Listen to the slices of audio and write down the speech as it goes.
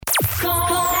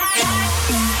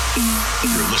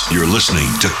You're listening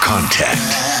to Contact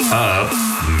Up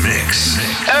Mix.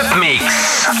 Up Mix.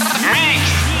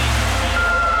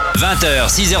 20h,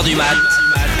 6h du mat.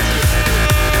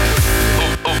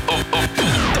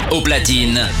 Au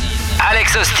platine,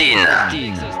 Alex Austin.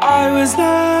 I was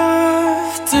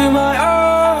left to my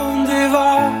own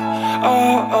devices.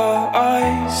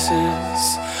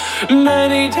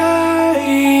 Many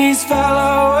days fell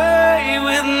away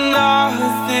with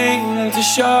nothing to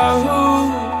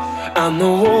show. And the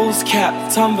walls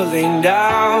kept tumbling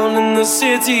down in the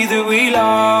city that we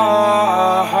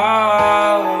love.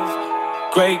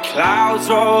 Great clouds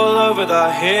roll over the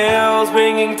hills,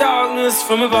 bringing darkness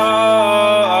from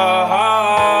above.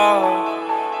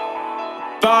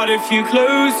 But if you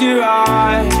close your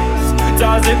eyes,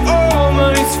 does it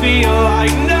almost feel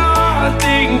like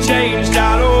nothing changed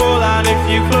at all? And if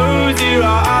you close your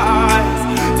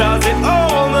eyes, does it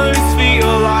almost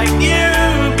feel like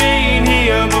you've been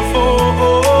here before?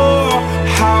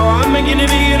 How am I gonna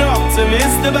be an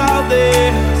optimist about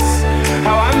this?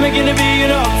 How am I gonna be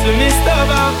an optimist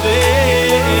about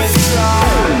this?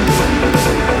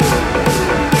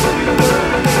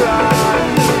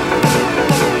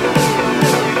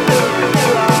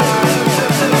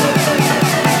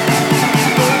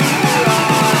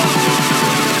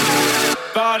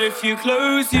 But if you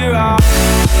close your eyes,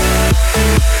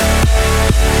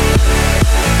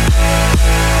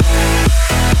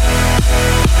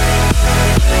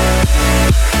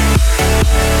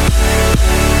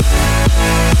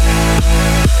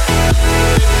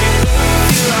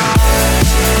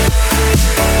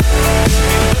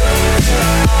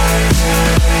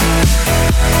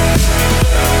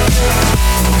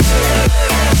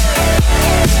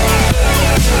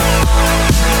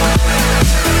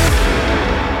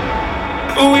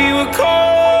 we were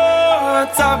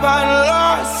caught up and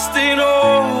lost in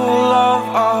all of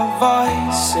our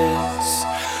vices.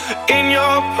 In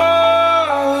your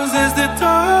pose as the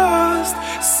dust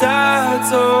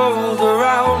settled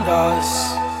around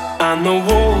us, and the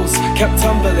walls kept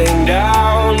tumbling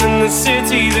down in the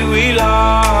city that we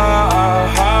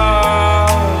love.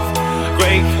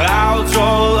 Great clouds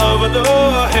roll over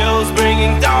the hills,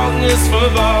 bringing darkness from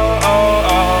above.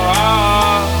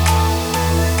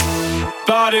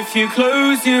 But if you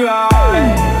close your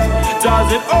eyes,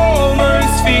 does it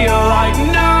almost feel like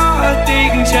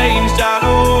nothing changed at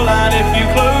all? And if you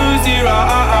close your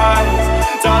eyes,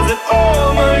 does it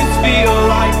almost feel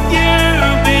like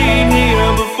you've been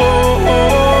here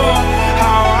before?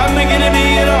 How am I gonna be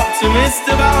an optimist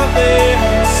about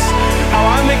this?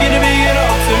 How am I gonna be an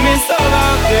optimist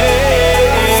about this?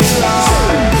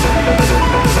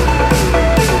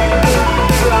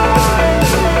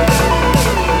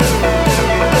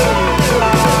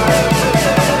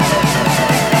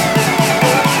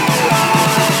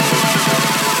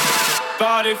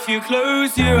 But if you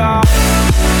close your eyes,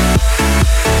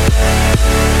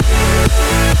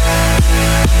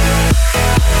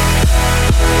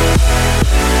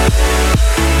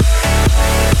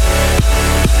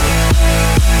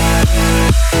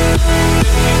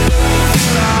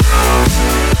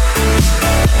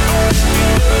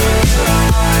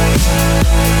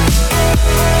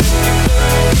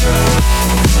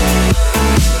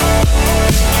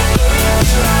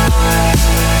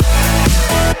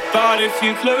 but if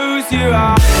you close your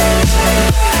eyes,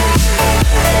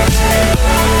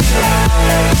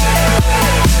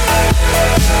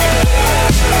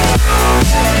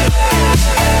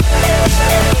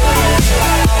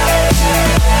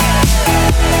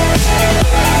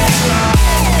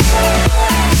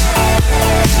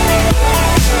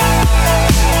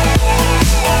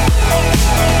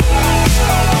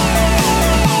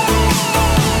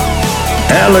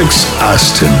 Alex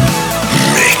Austin.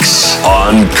 Mix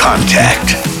on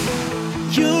Contact.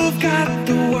 you've got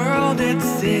the world,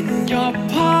 it's in your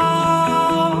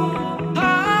palm.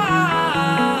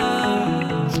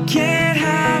 You can't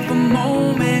have a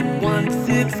moment once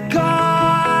it's gone.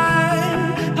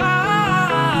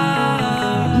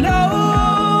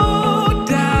 No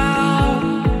doubt,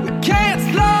 we can't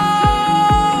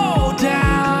slow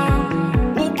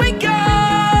down what we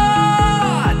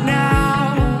got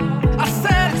now. I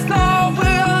said it's all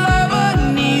we'll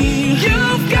ever need.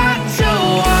 You've got to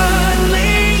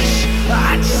unleash.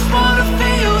 I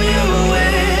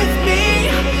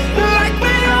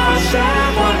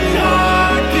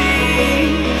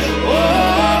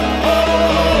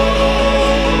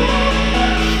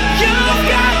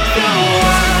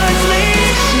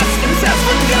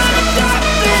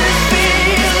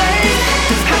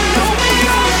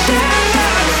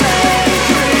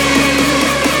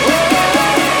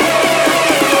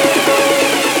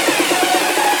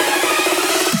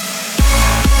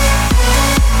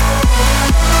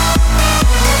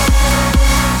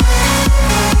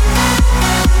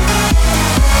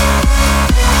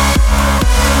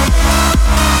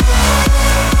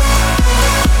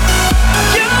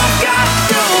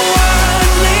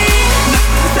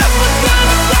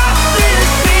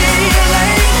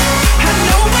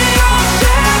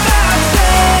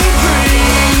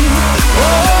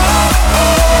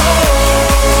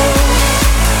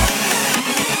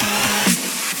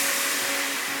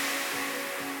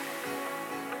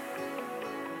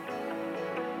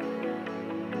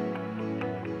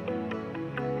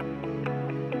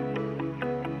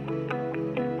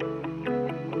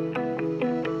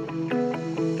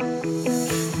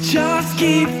Just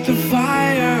keep the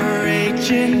fire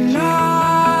raging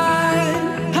on.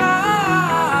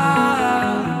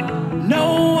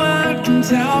 No one can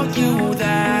tell you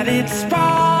that it's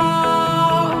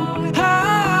wrong.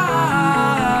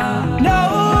 No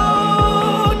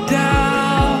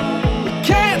doubt, we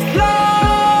can't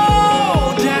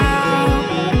slow down.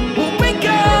 What we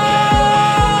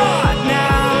got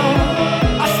now,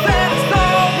 I swear it's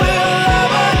all we'll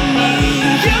ever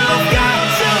need. You've got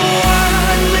to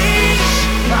unleash.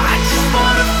 I just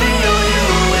wanna feel you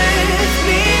with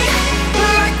me,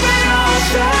 like we all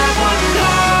share one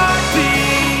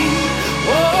heartbeat.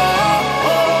 Oh,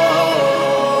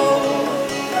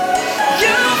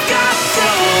 you've got to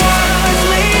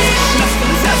unleash.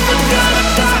 Nothing else is gonna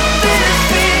stop this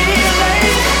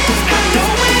feeling. I know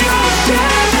we all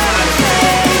share that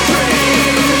same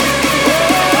dream.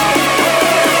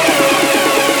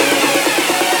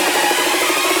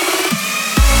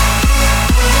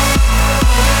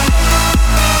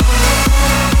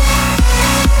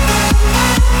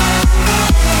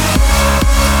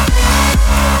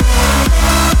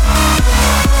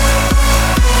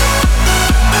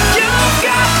 You've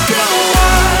got to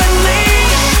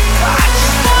unleash. I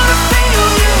just wanna feel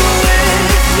you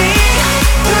with me,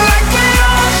 like we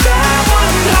all share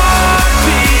one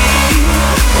heartbeat.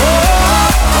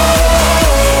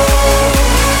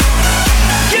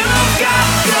 You've got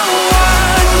to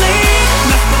unleash.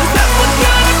 Nothing else is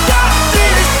gonna stop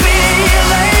this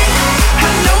feeling. I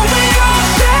know we all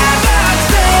share that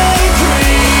same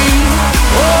dream.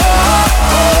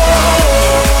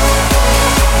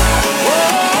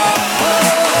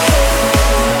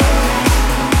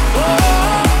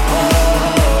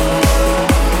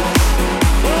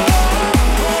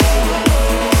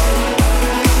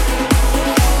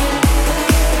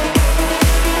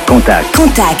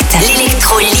 Contact,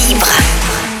 l'électro libre.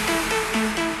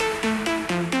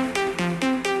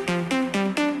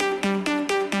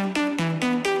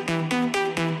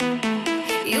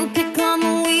 You pick on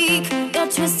the weak, your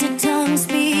twisted tongue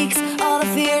speaks all the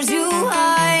fears you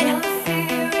hide. All the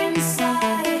fear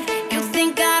inside. You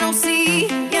think I don't see,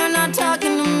 you're not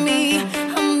talking to me.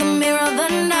 I'm the mirror, the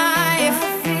knife. All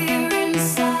the fear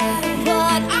inside.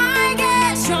 But I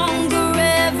get stronger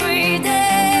every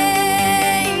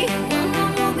day. One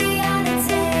more will be all it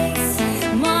takes.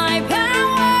 My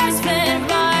power's fed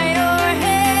by your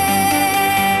hate.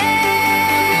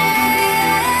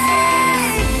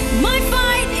 My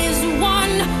fight is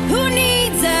one who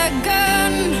needs a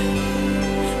gun.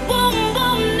 Boom,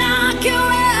 boom, knock you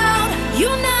out. You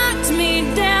knocked me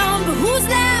down, but who's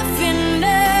laughing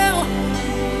now?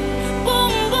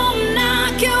 Boom, boom,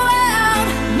 knock you out.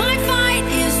 My fight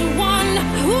is one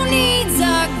who needs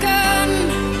a gun.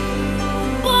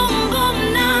 Boom, boom,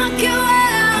 knock you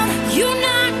out. You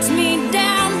knocked me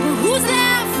down, but who's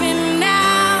laughing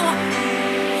now?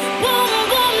 Boom,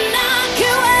 boom, knock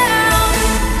you out.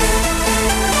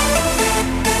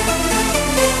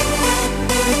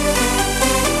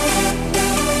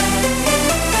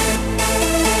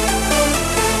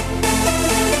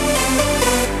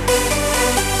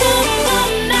 Boom,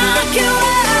 boom, knock you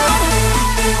out.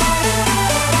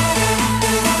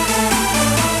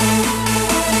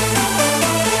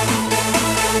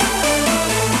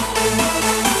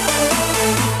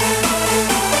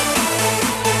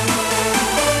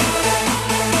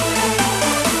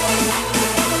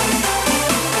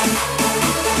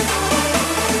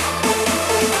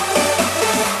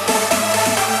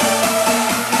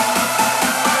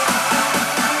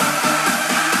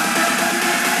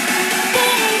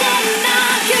 Boom, boom,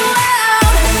 knock you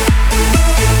out.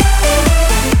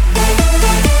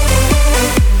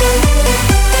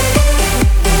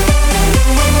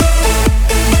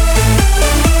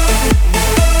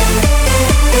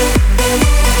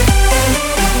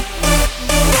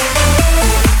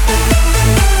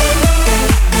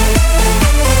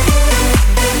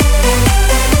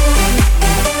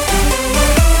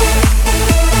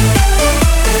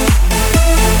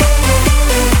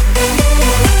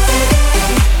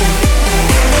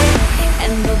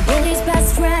 And the bully's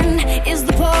best friend is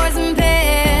the poison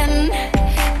pen.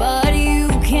 But you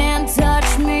can't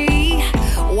touch me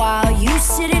while you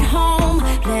sit at home,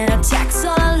 playing attacks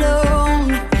all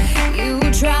alone. You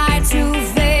try to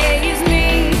phase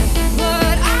me,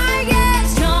 but I get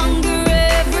stronger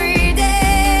every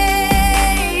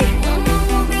day. One more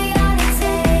will be all it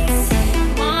takes.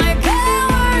 My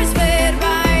power's fed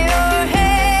by your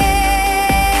hate.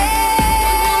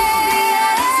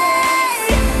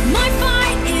 My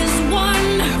fight is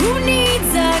one who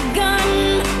needs a gun.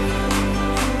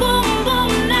 Boom,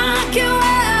 boom, knock you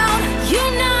out. You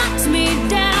knocked me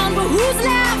down, but who's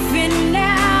laughing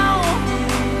now?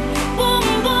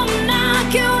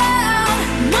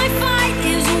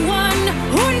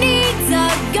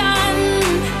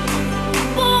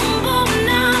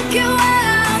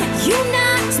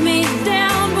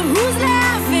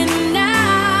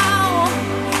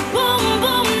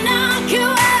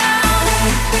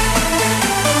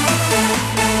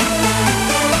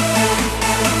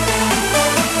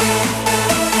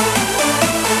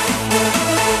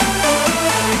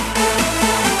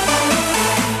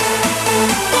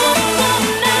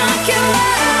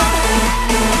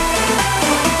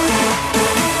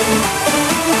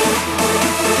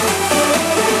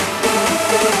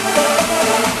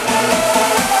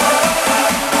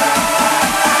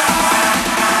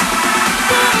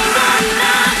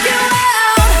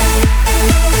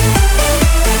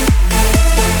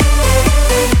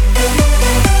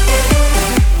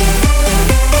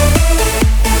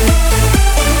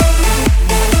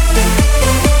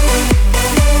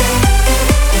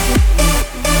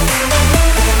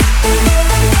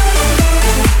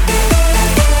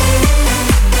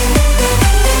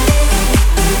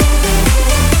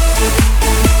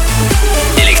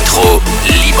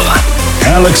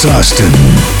 Alex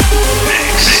Austin.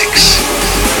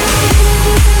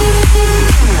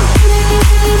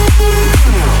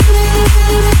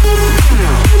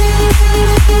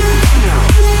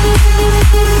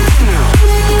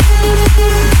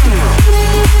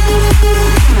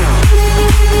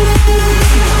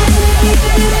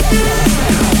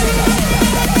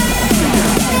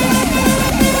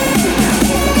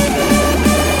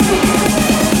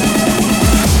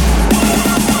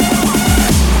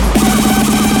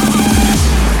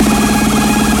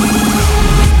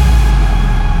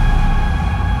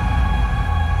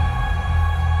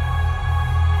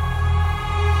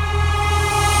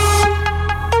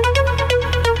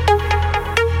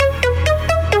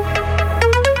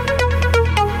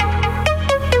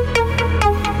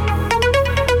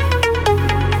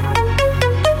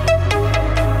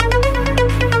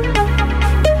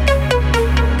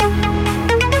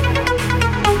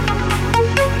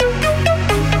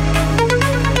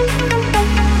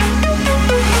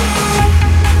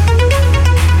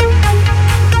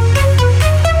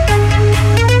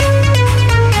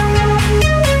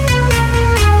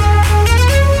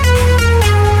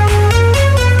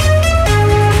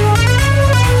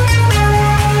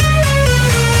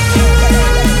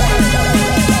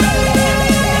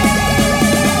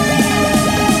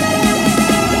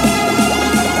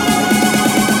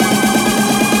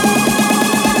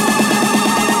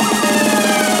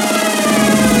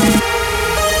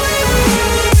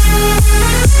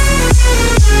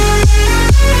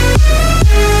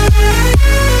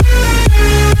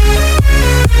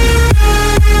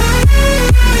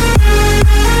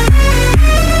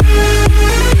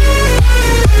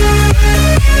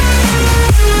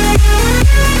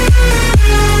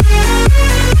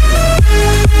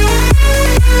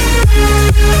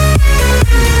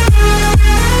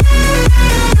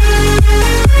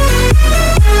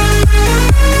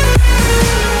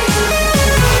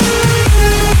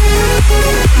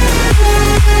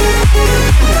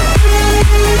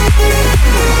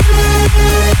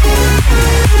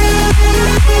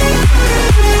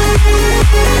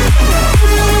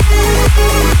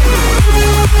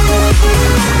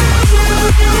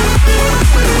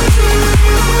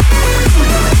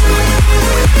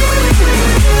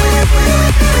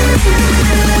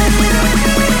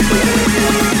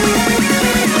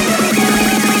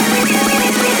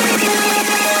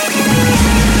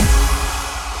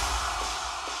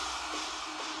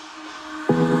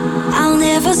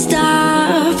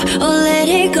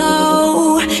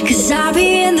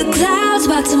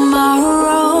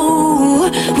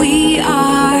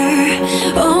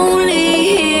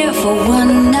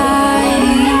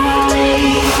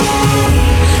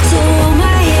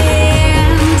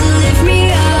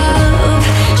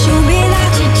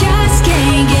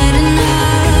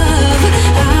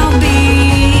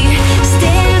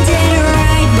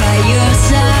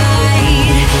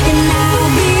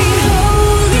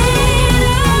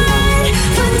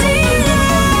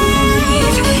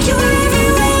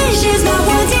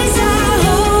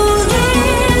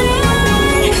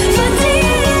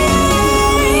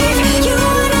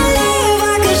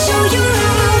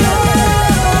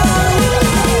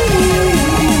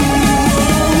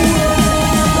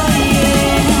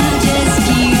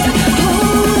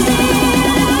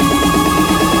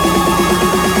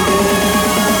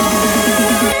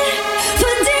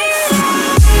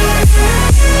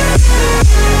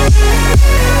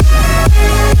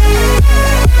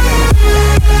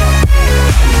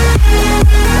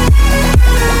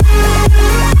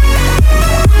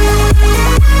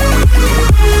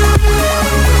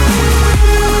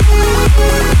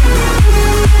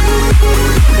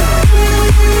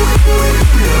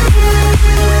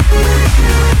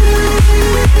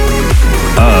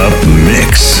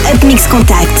 Mix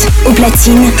Contact, au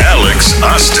platine, Alex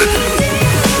Austin.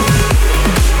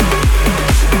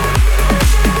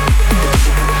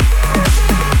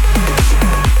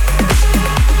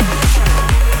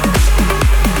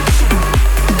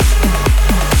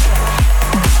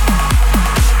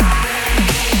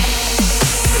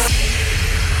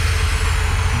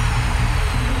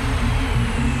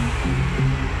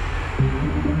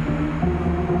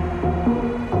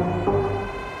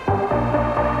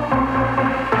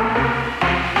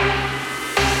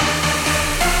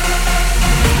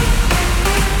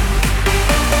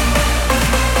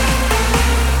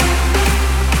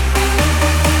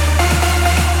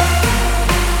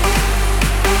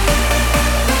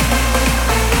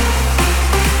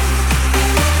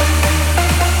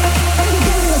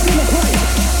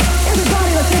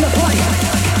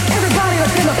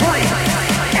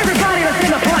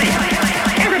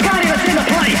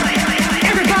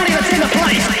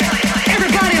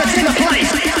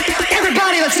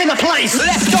 place.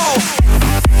 Let's go.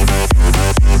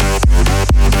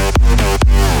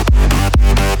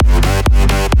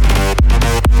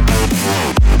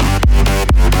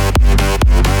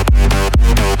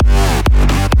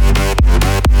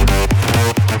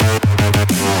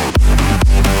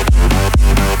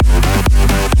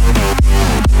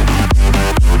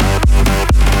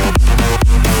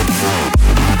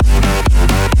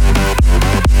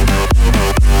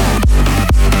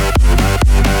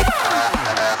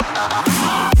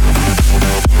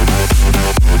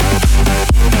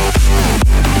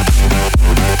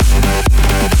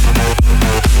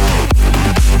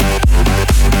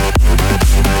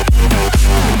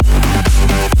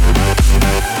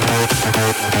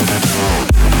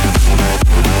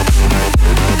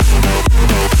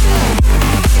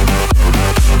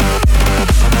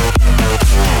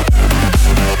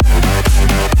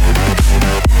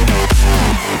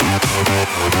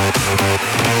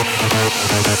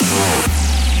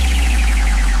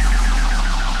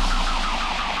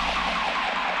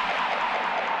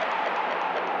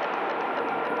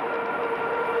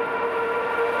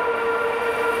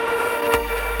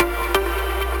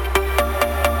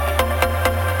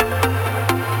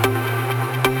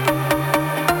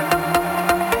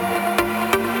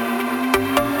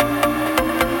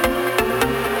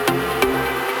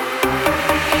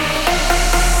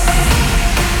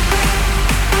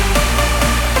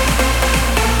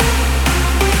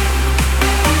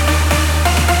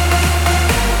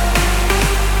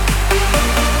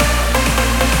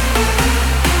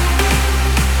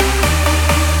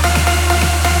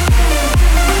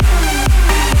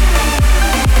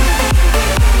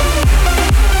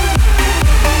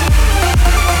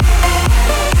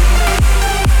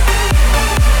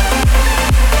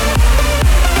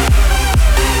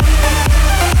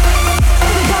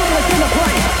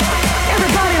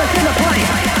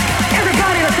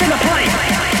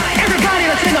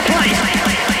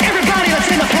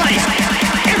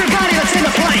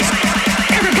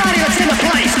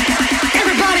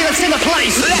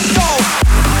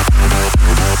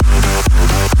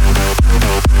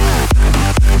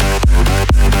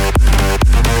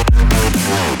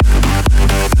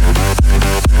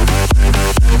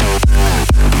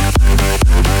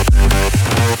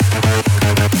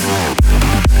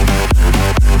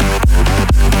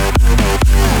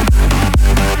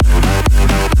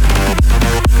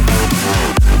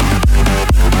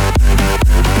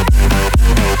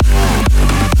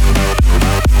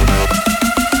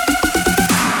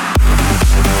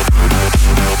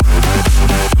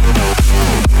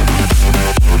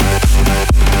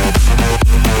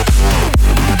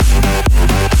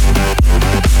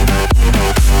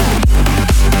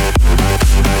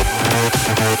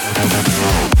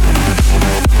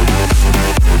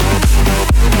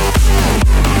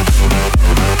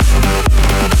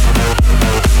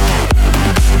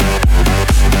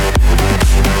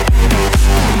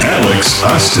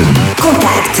 Austin.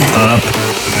 Contact. Up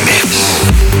Mix.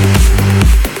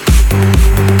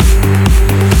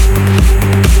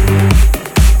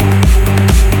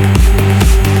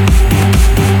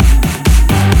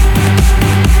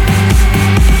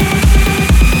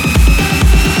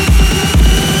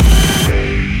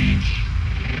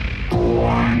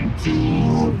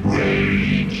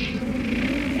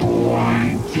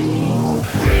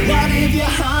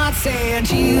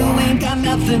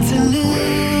 It's your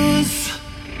life.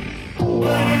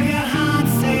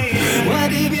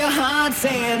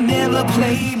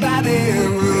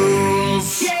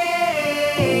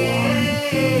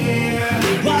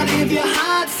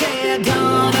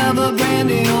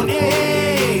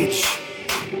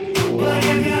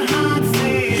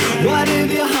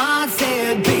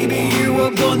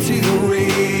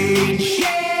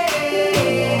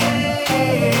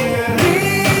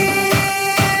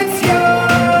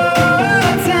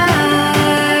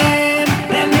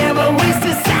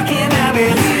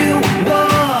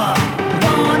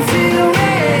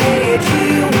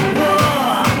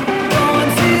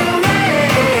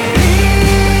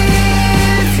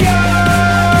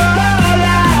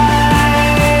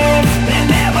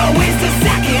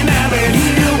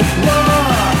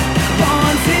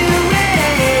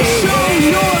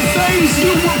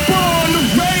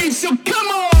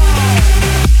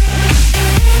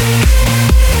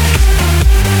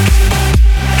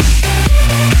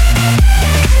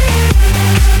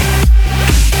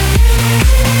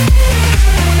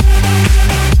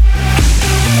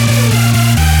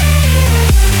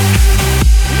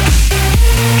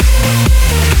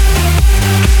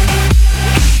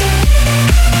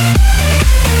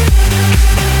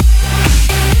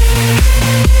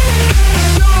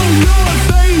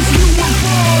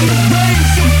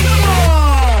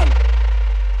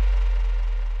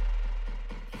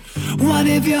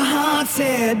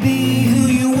 said be who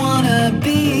you wanna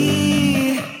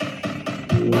be?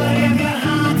 What if your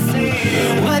heart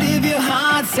said? What if your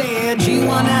heart said you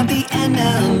wanna be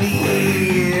enemy?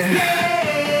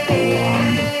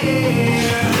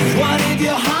 What if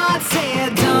your heart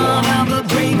said dawn of a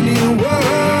brave new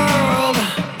world?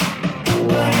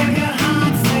 What if your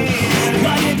heart said?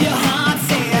 What if your heart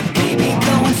said, baby,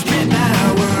 go and spread my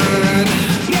word?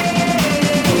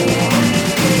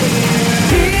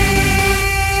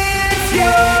 It's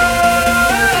your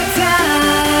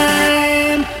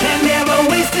time, and never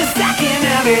waste a second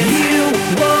of it. You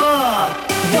were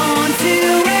born to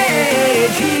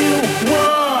rage. You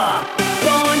were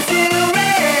born to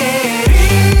rage.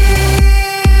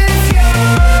 It's your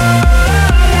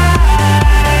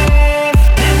life,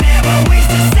 and never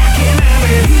waste a second of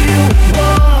it. You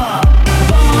were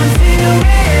born to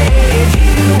rage.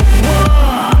 You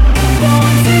were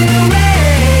born to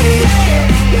rage.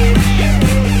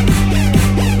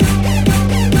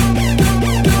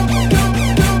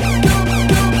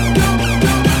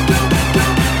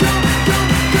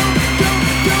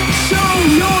 Show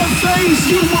your face,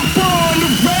 you were born to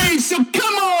rage, so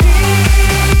come on!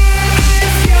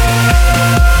 It's your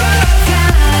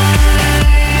time,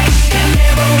 and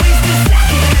never waste a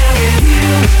second of it. You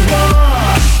were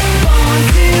born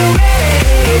to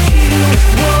rage. You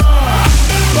were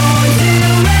born to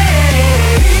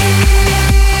rage.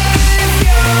 It's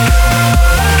your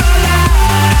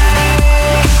life,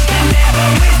 and never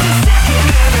waste a second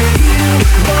of it. You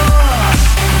were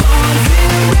born to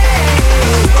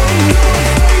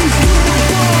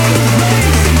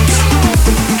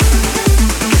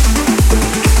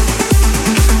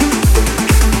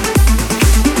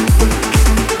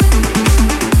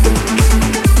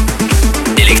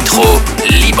Electro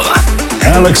libre.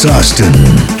 Alex Austin.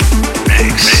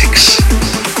 Mix.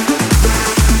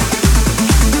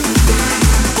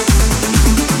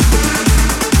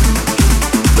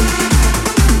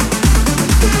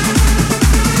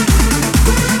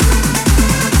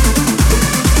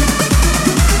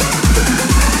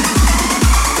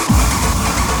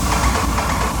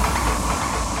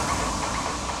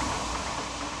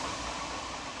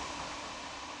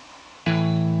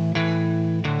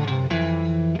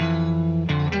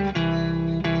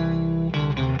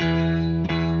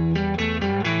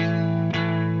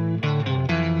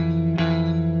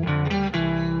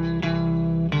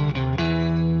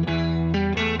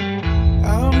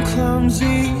 I'm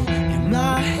clumsy and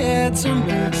my head's a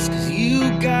mess, 'cause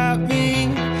you got me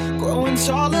growing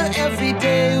taller every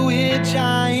day. We're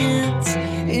giants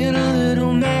in a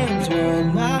little man's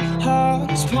world. My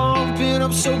heart is pumping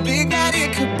up so big that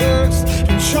it could burst.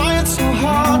 I'm trying so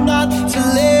hard not to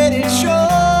let it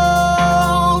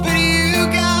show, but you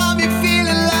got me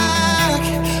feeling like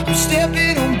I'm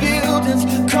stepping on buildings,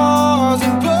 cars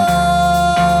and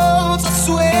boats. I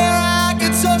swear I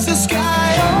could touch the sky.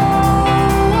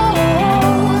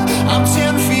 I'm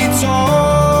 10 feet tall.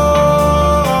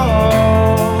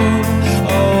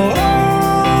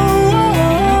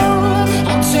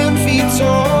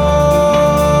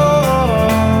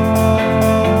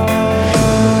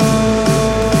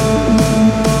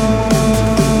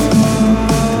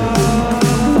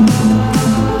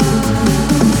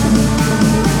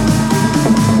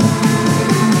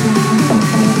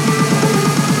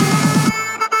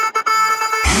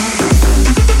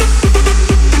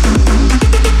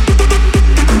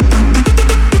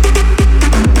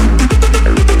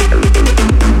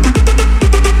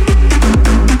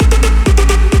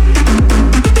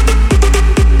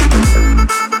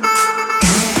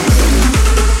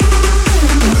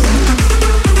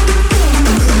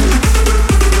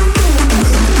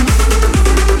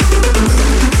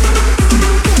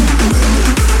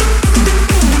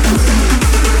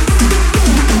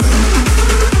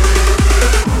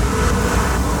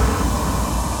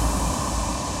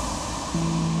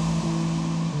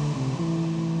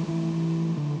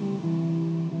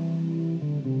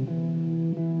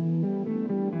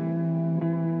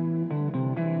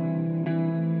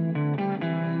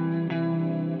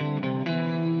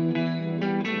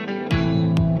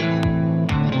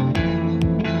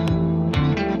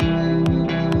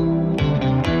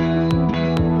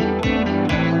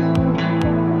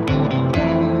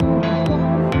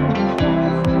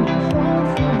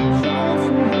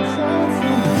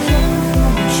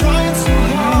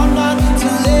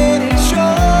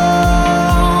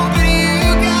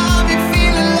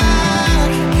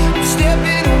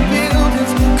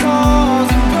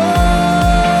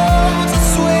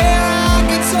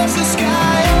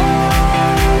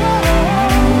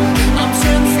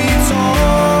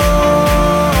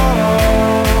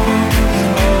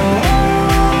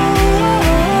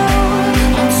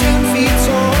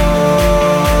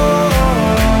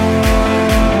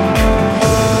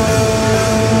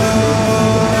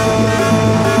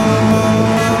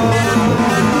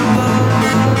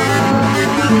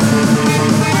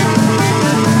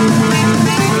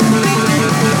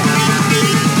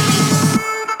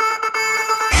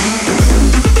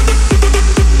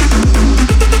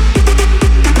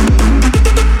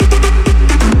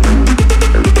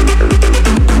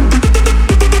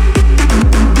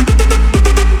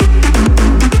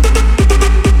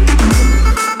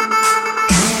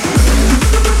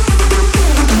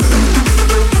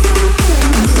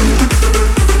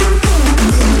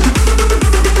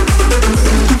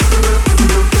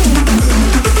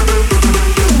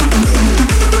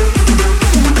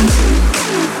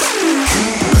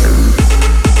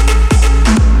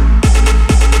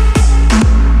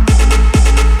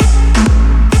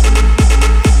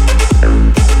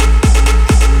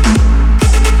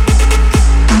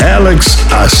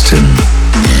 Austin.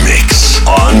 Mix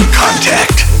on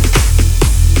Contact.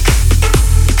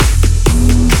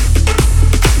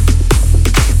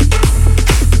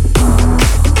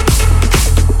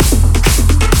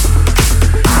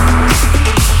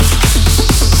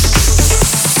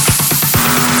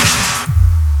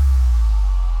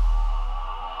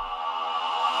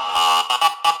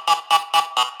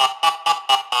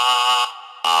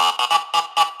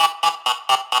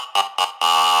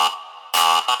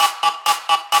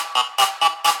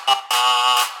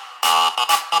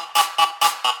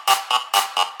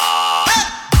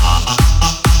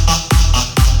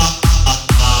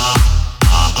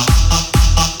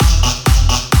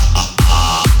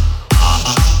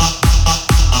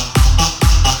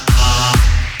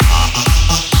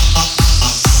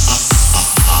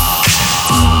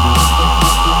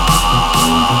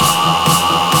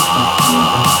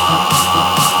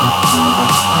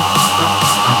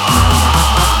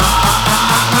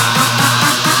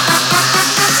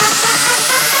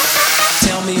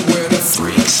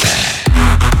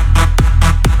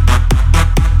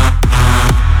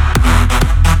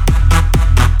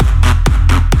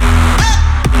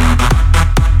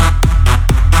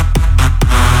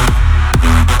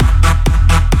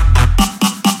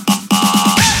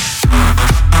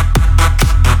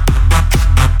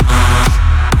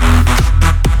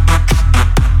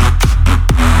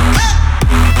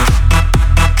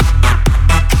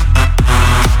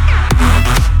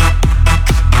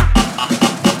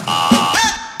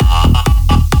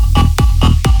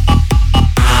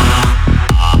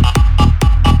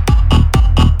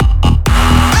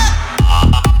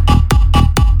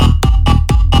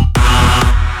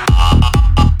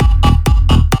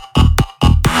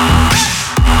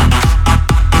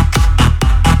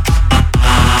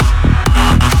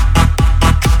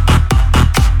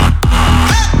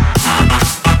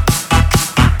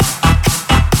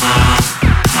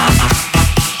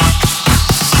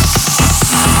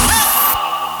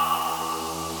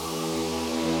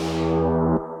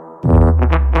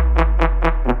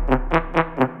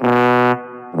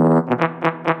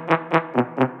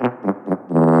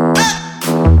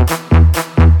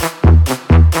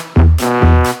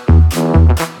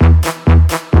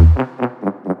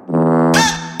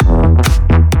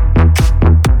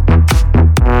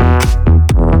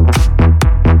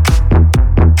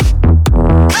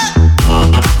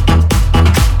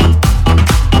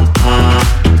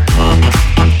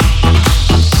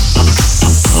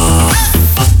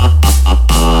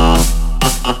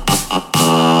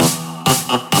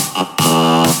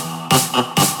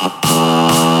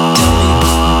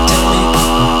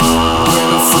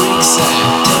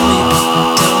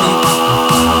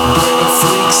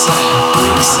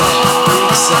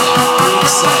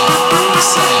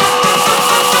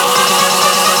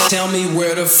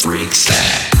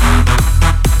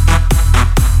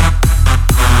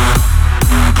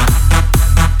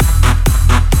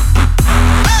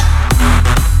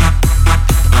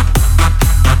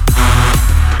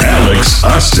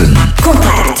 Austin.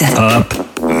 Contact.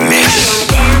 Up Mix.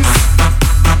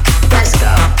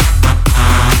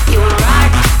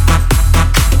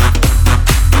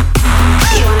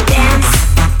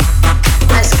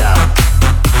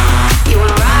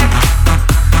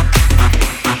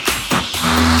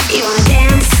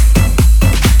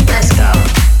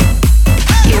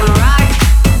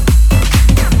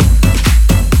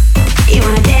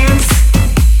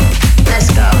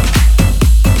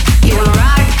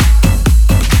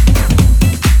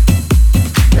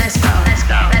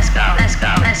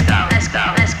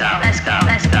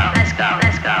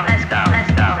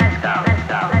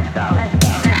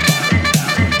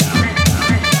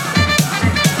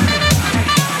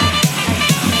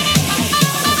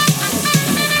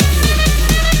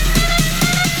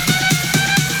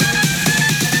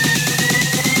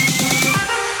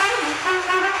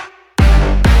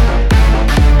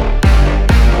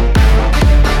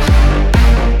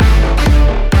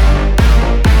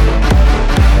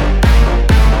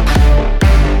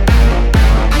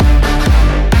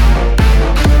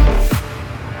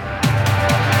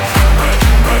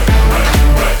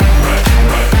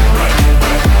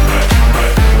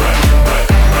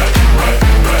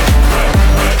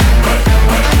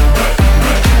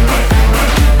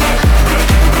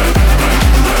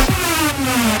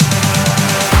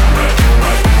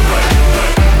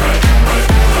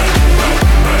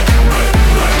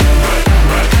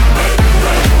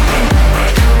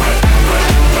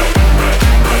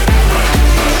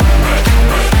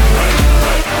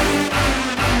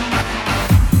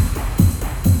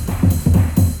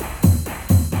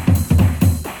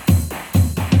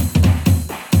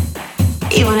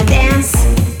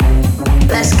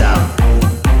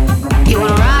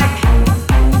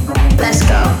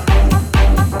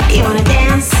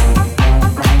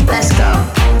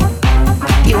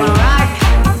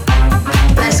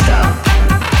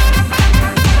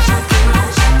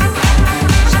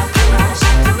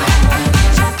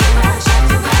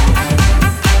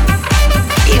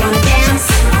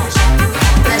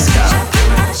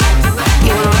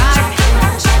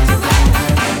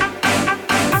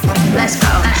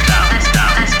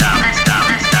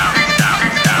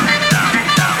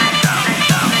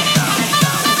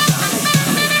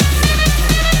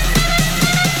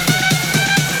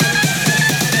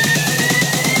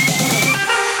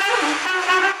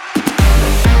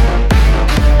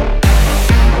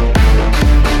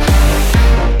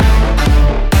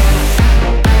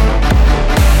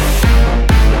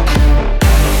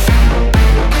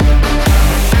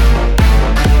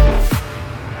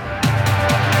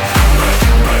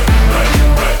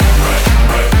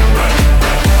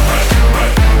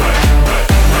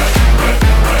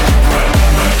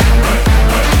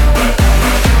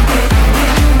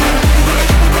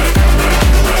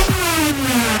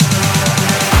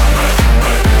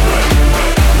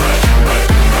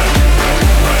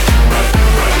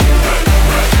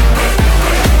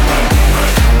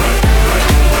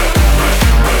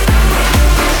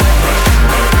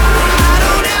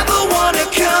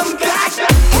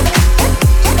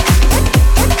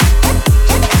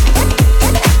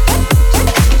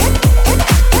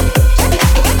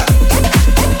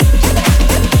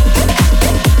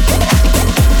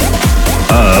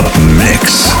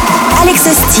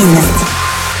 Justin.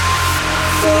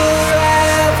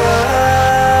 Forever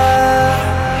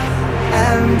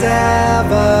and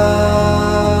ever.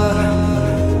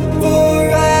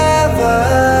 Forever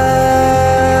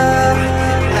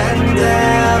and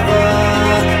ever.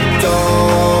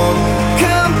 Don't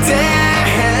come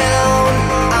down.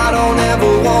 I don't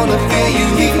ever wanna feel you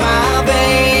leave my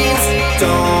veins.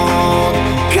 Don't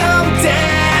come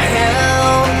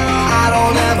down. I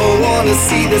don't ever wanna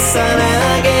see the sun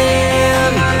again.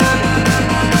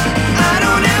 I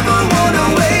don't ever wanna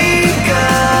wake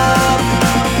up.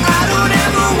 I don't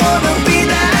ever wanna be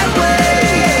that way.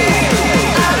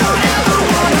 I don't ever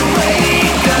wanna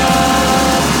wake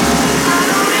up. I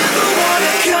don't ever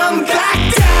wanna come back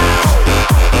down.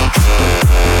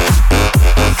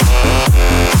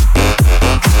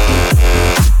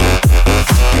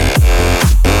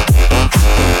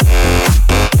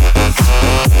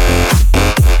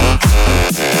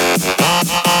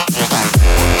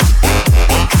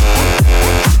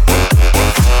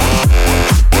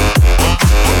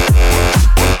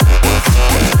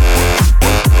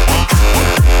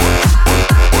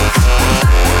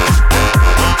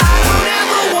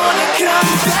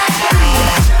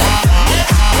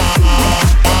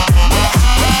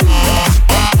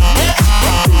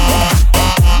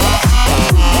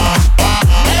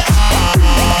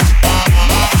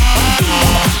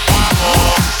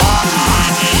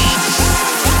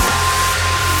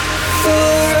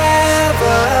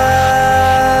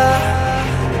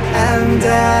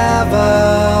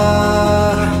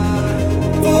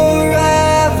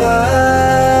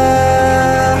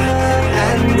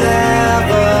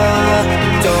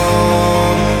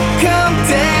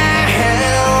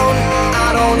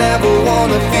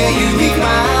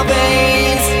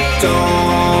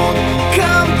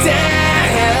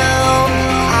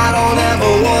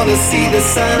 See the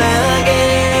sun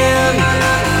again.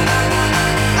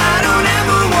 I don't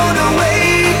ever wanna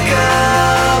wake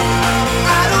up.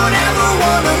 I don't ever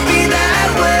wanna be that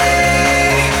way.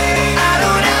 I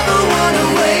don't ever wanna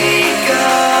wake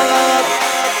up.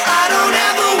 I don't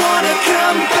ever wanna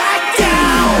come back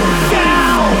down.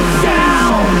 Down,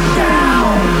 down,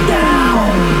 down, down,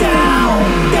 down,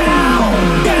 down,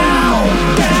 down,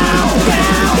 down,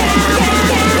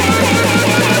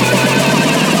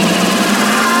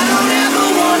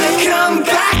 come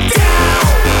back down.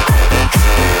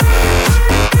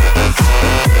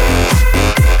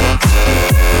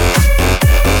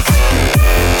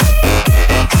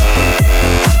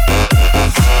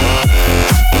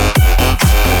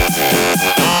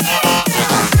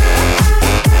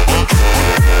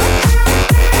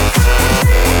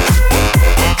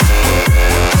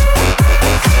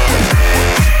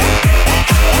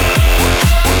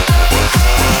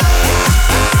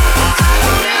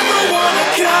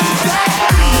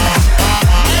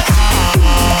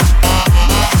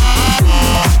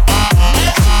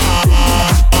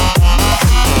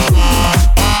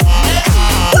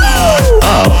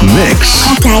 Mix.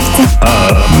 Contact.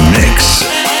 Mix.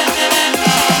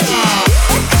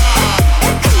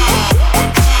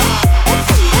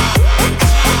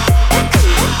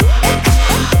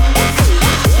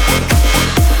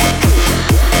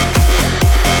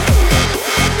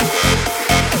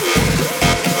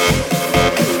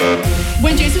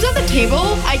 When Jason was at the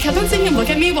table, I kept on seeing him look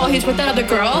at me while he's with that other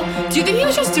girl. Do you think he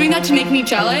was just doing that to make me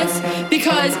jealous?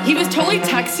 Because he was totally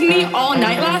texting me all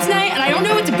night last night, and I don't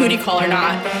know if it's a booty call or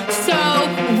not. So,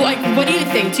 what do you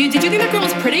think? Did you think that girl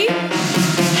was pretty?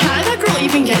 How did that girl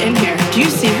even get in here? Do you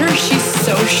see her? She's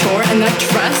so short, and that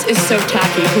dress is so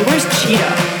tacky. Who wears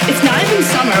cheetah? It's not even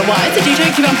summer. Why does the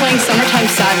DJ keep on playing Summertime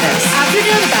Sadness? After we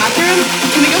get out of the bathroom,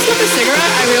 can we go smoke a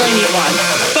cigarette? I really need one.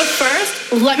 But first,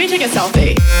 let me take a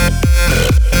selfie.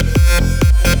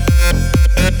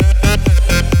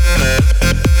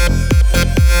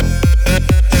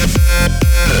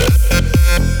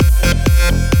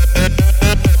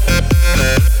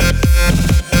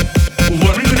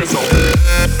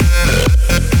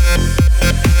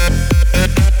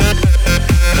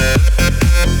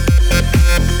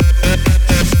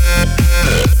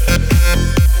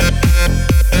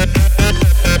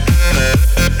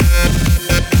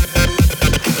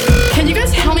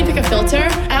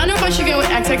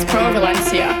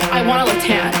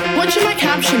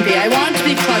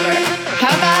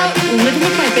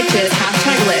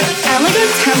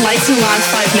 Likes in the last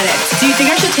 5 minutes. Do you think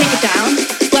I should take it down?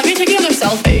 Let me take another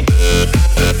selfie.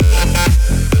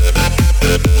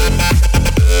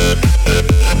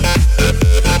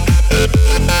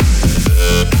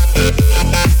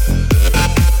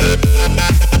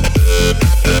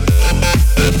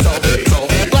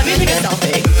 Let me take a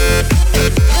selfie.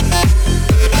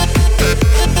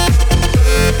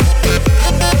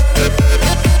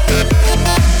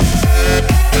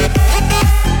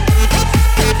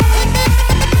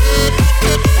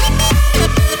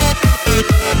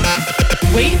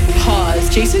 Pause.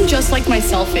 Jason just liked my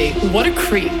selfie. What a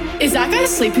creep. Is that guy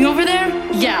sleeping over there?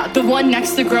 Yeah, the one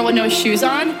next to the girl with no shoes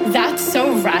on? That's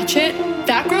so ratchet.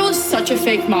 That girl is such a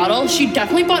fake model. She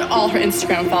definitely bought all her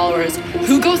Instagram followers.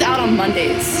 Who goes out on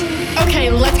Mondays? Okay,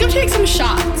 let's go take some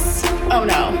shots. Oh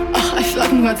no. Ugh, I feel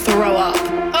like I'm gonna throw up.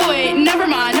 Oh wait, never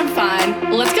mind, I'm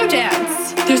fine. Let's go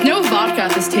dance. There's no vodka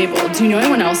at this table. Do you know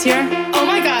anyone else here? Oh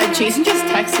my god, Jason just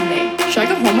texted me. Should I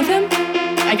go home with him?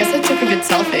 I guess I took a good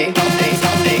selfie. Selfie,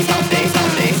 selfie, selfie,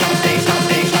 selfie, selfie,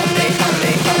 selfie, selfie, selfie,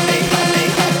 selfie, selfie,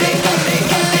 selfie,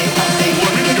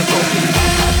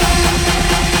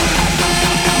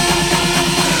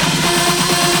 selfie,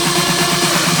 selfie,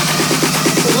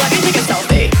 selfie. Let me take a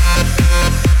selfie.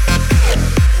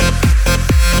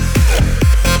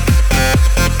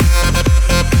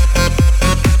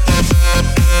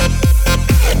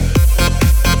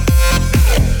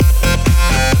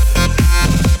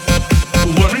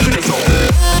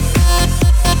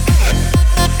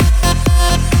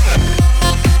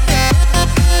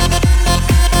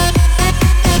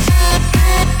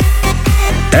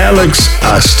 Alex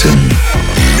Aston.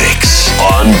 Mix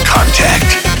on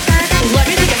Contact. Let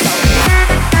me take a selfie.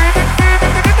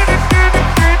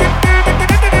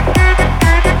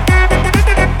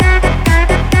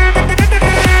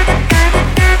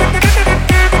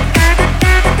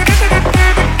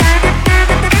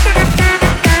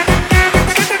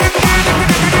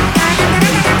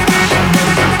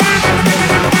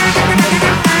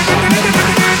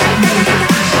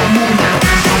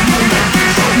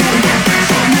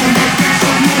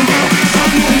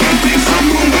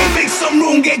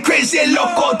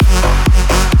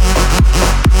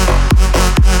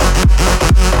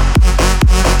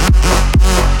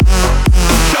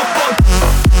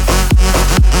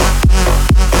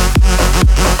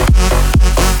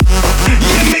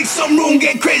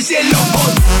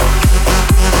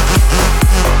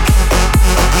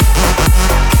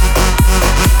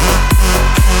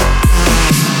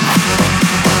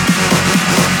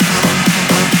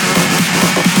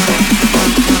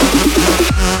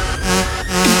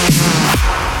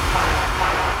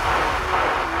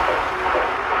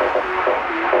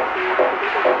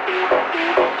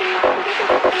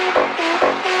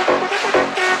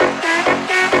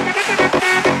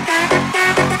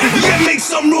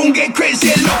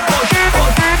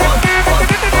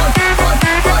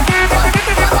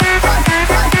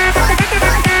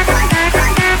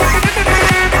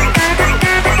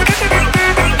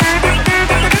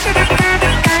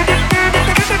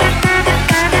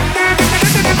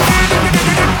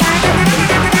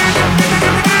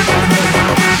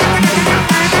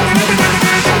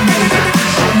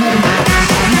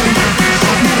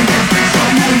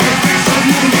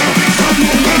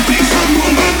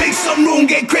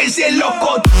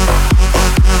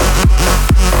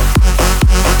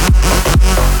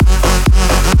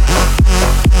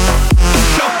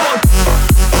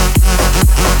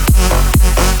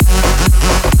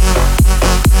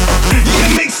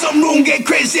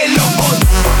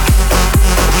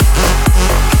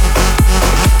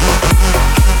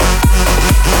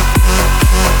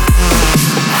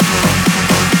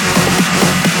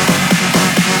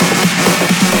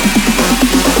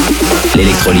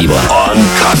 L'électro libre. On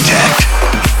Contact.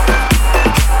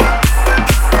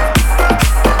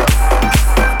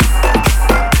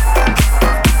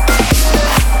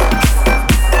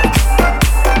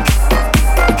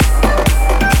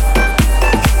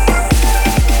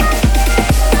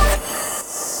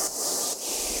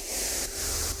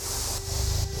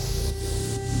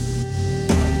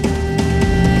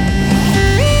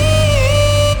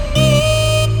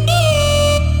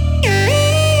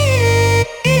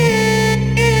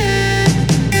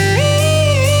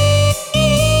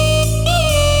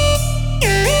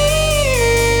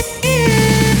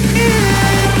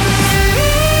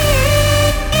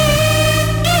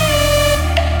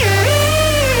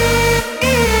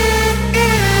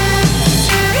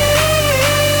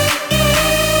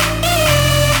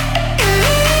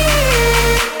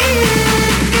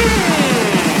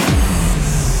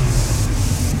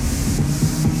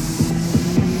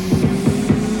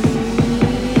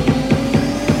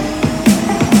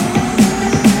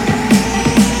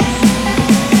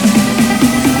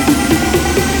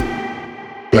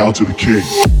 Bow to the king.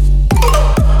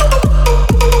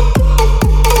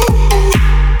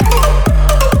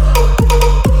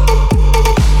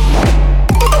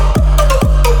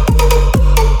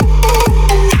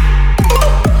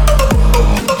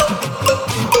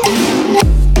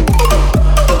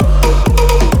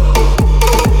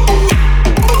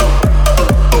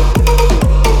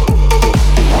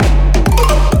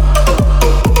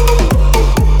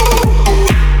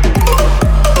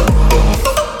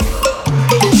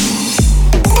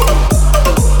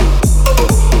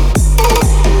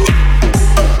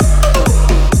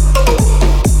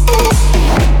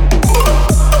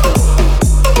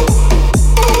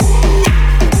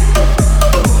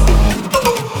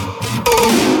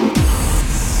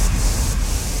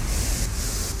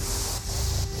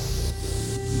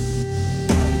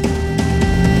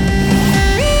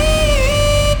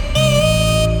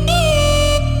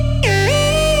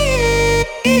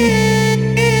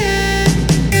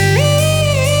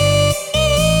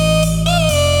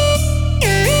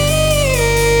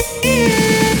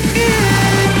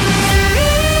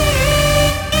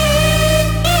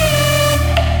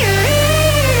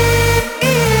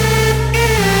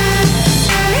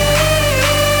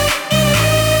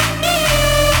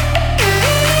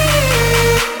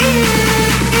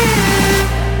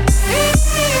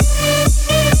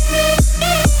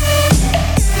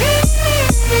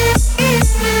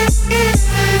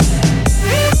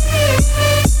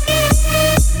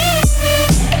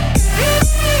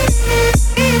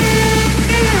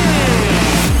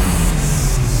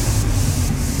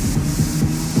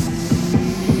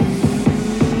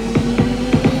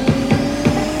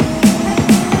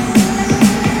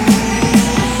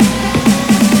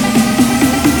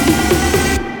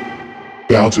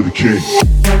 Bow to the king.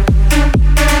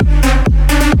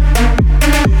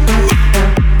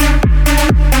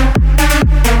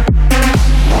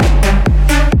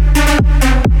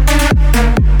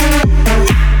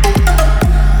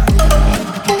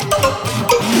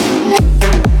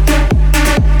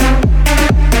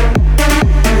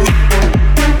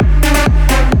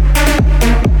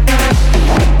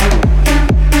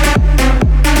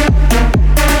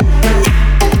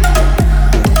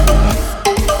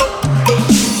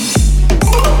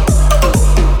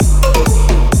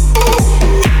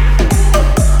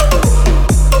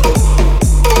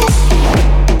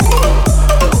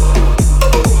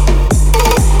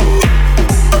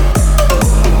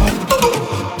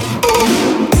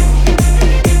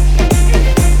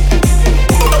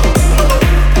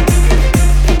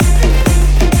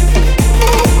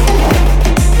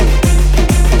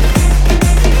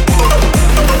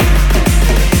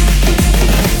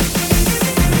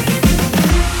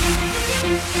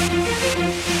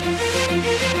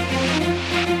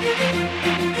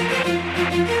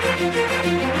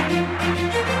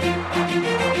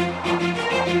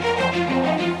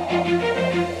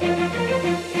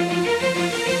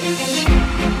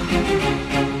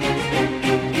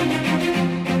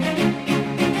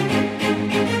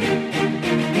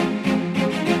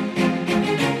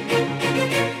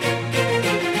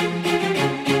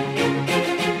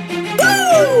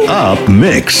 Up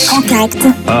Mix. Contact.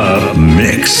 Up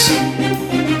Mix.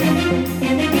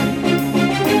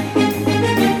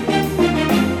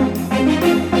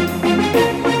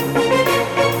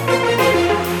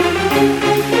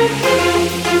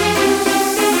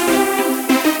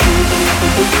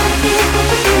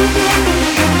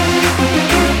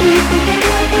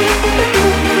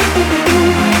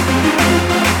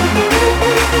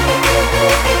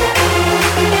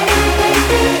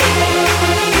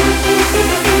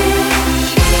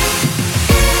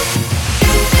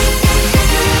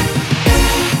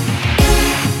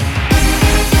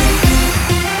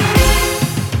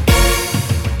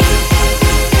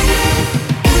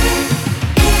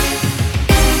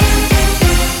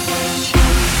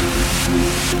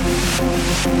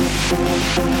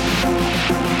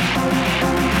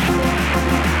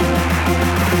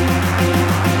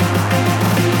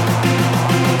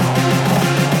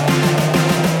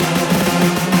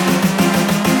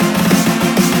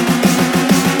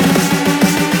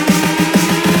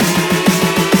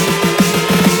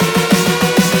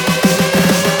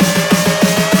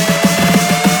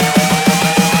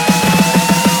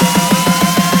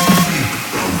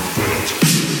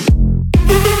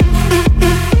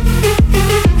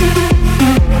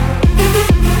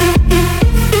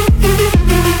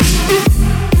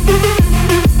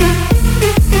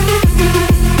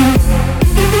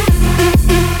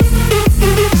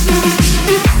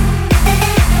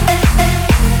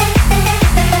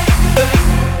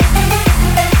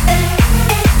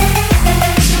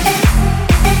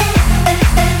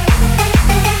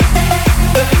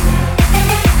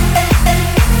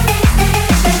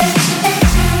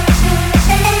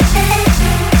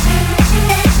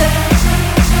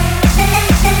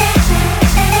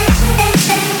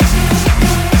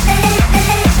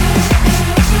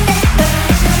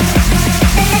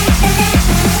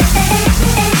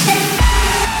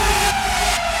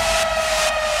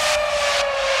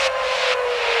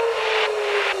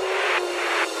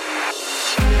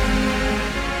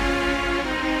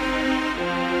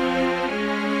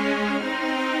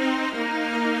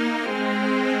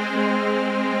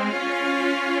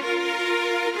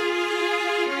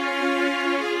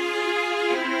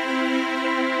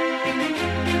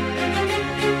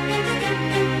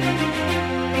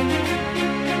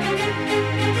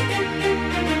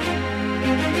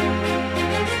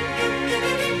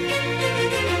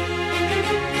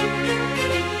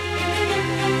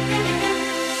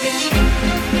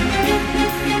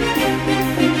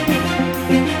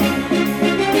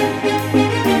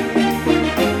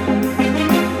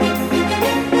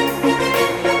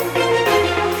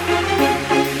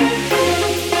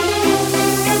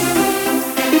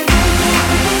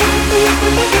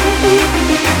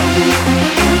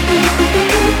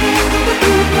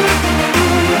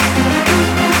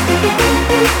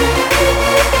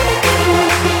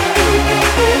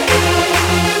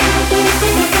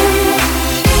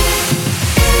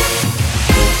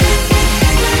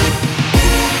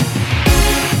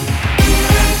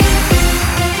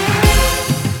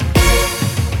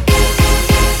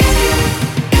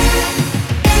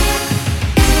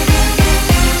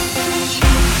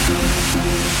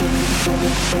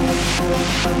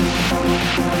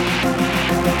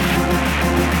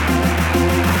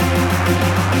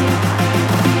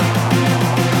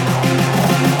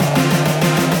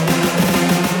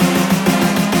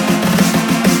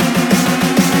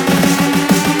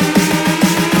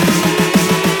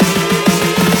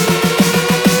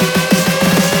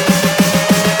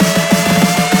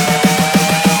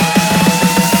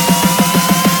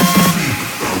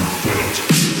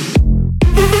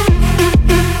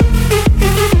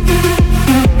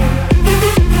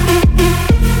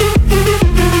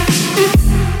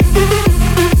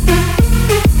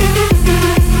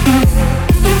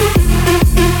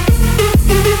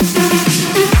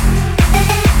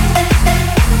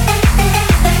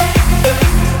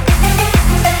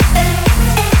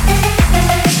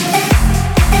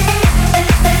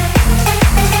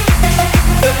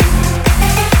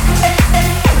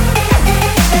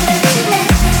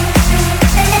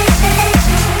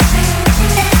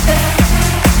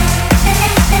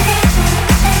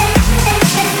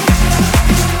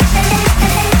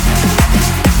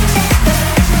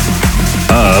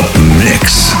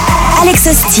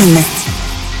 platine.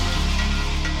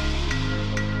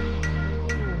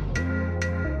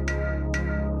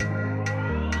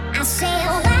 I say,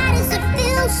 oh, why does it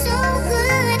feel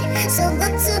so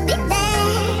good to be there?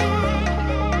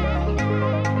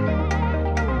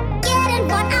 Getting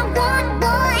what I want,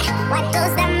 boy. Why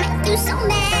does that make you so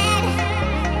mad?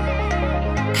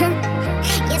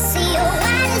 You see, oh,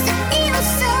 why does it feel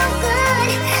so good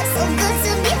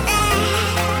to be there?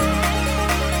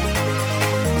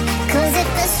 'Cause if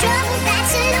the struggle that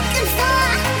you're looking for,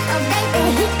 oh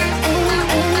baby,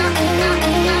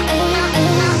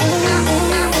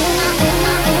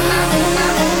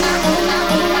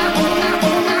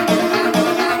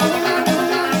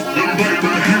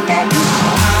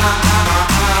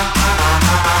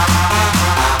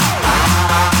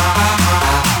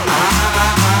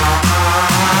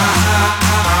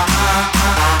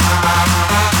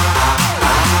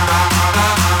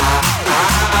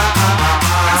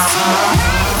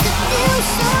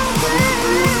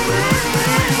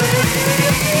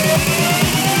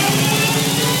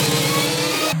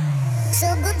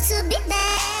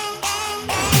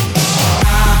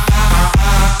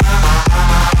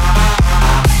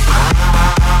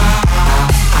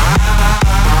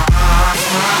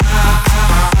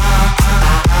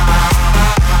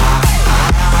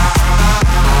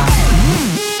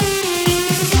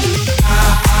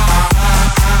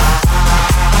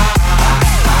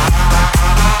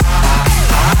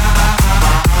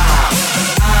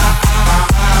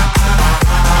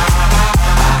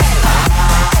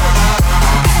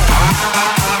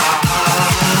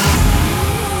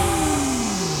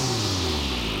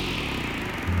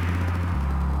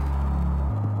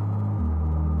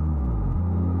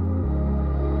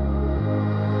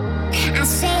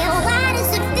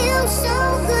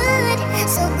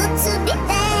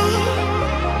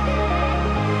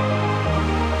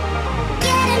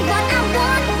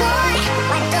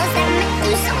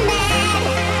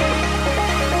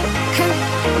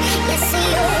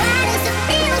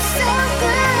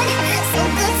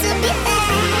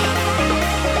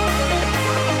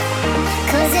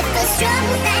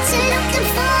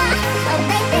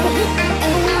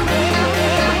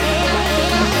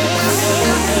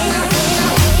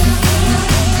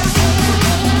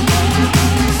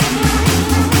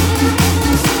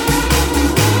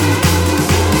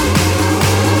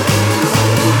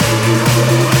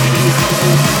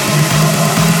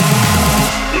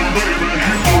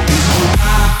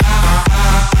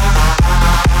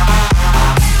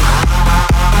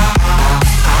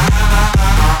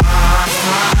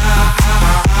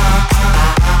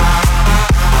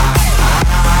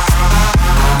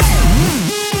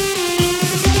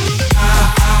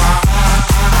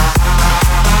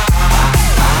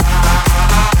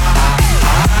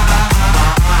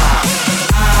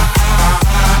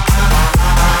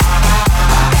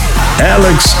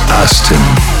 Alex Aston.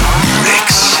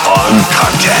 Mix on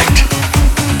Contact.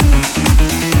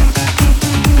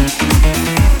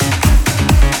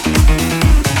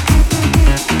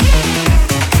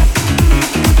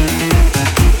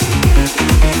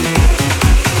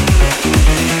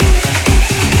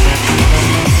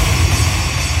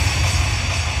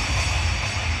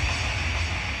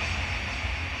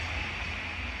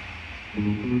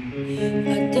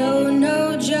 I don't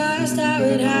know just how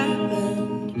it happened.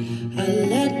 I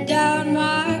let down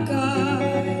my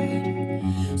guard.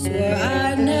 Swore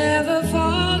I'd never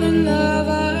fall in love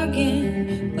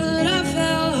again, but I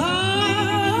fell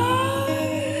hard.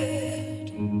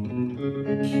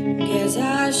 Guess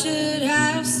I should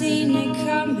have seen it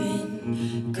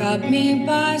coming. Caught me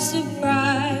by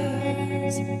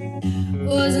surprise.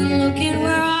 Wasn't looking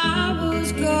where I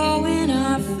was going.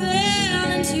 I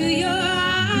fell into your eyes.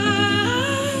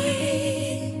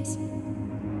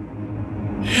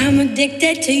 I'm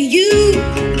addicted to you,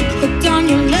 hooked on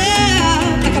your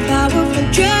love, like a powerful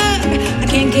drug. I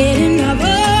can't get enough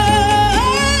of.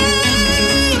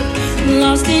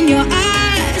 Lost in your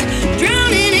eyes,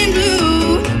 drowning in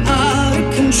blue, out of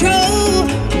control.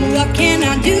 What can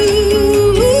I do?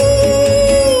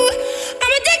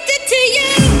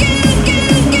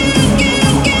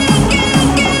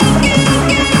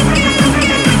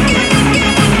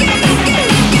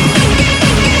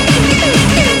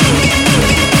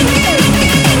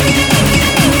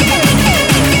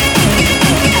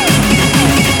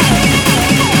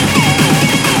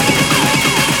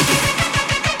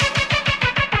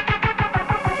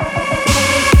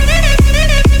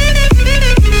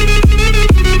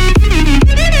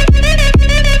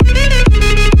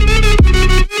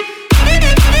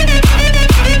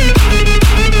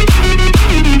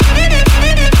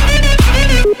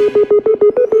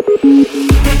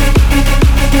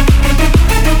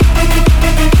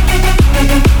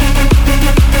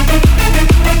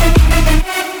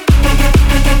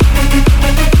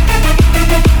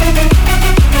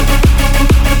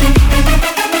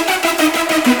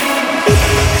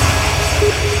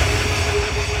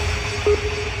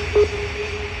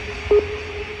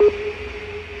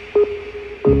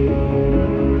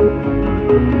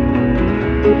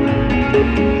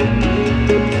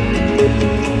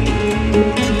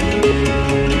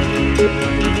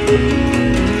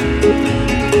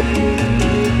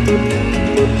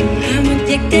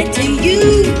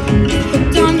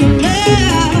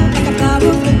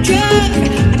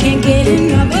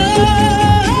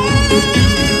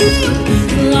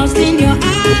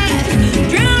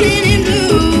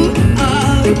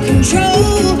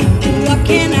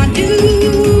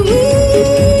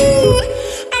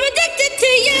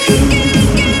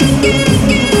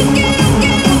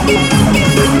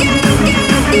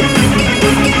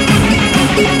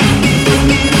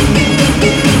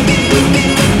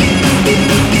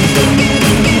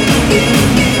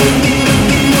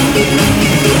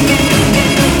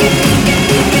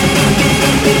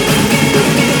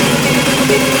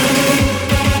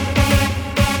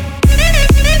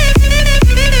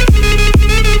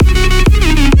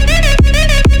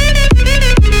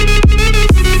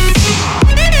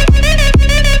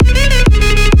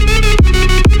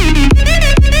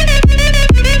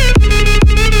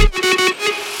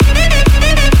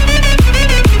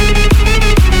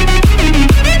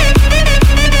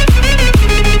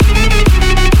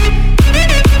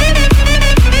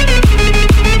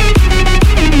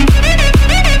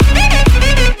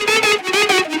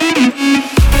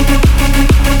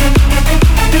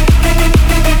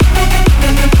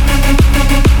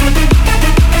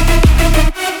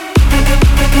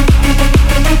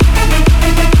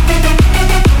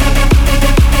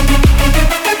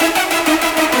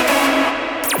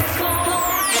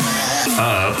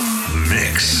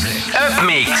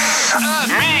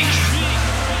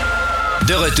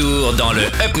 De retour dans le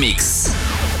Up Mix.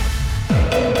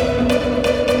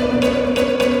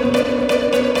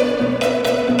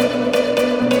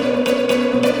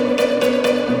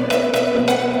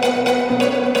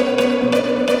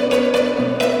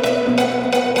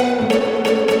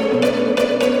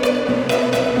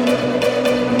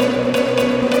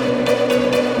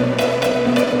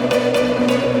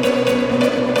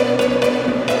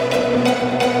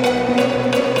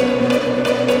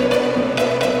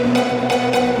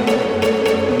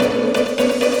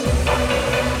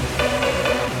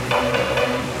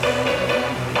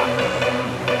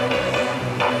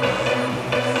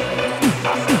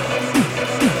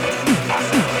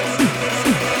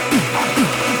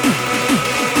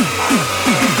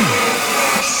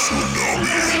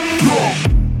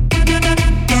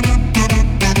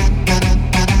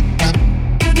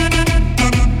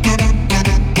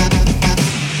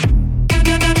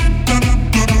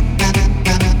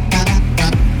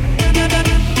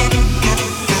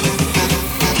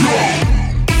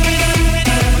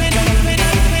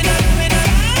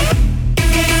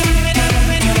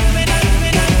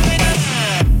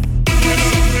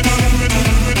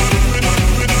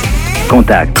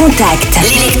 Contact.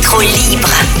 L'électro libre.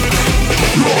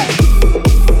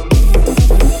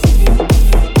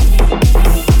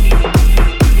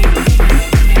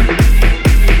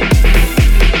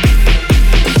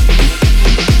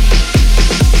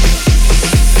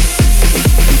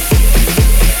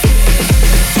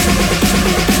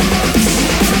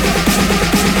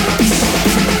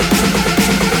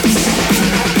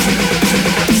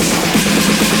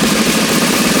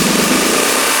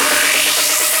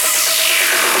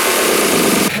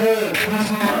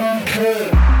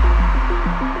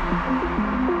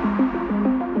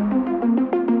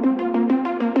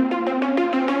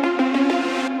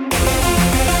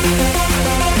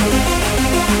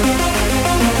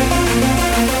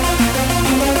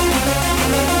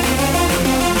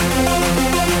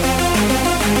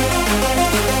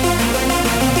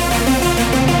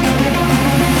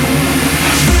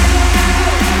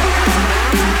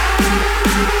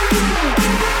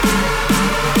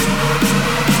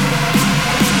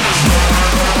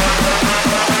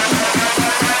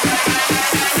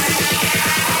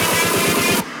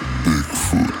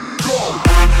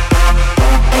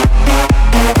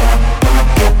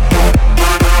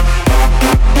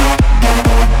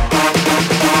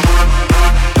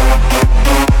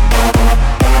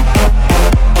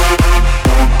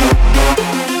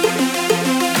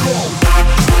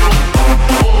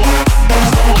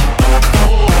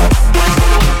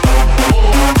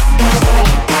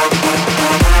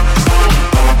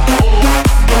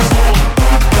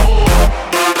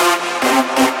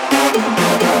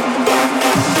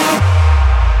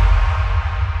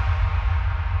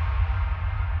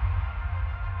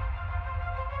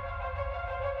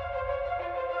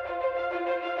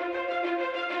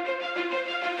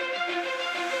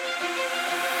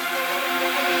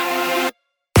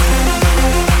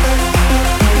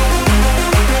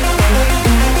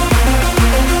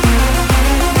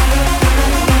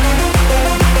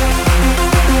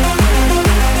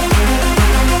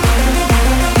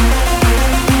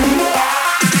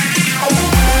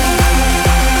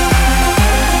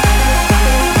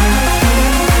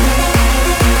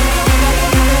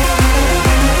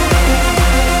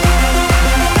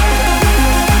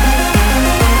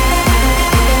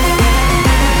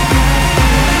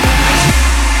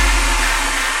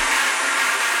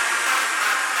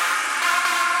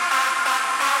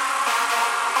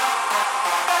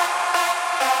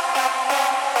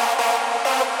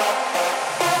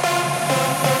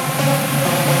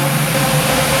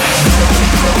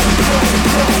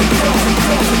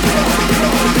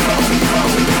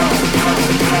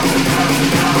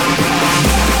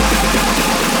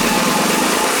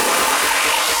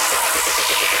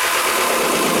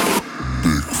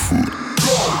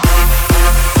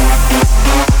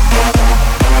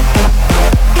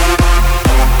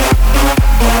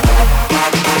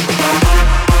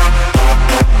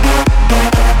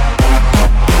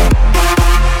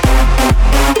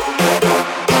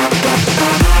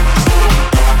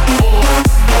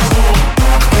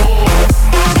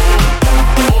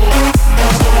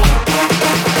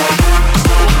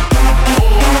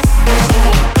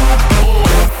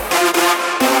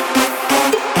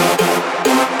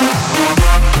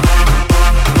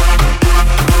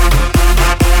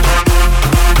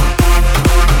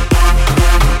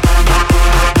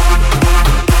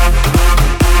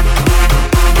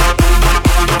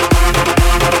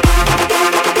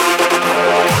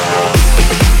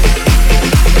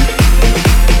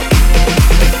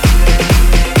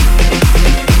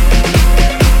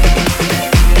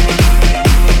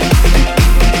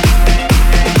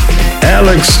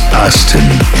 Austin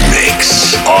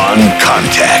mix on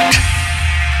Contact.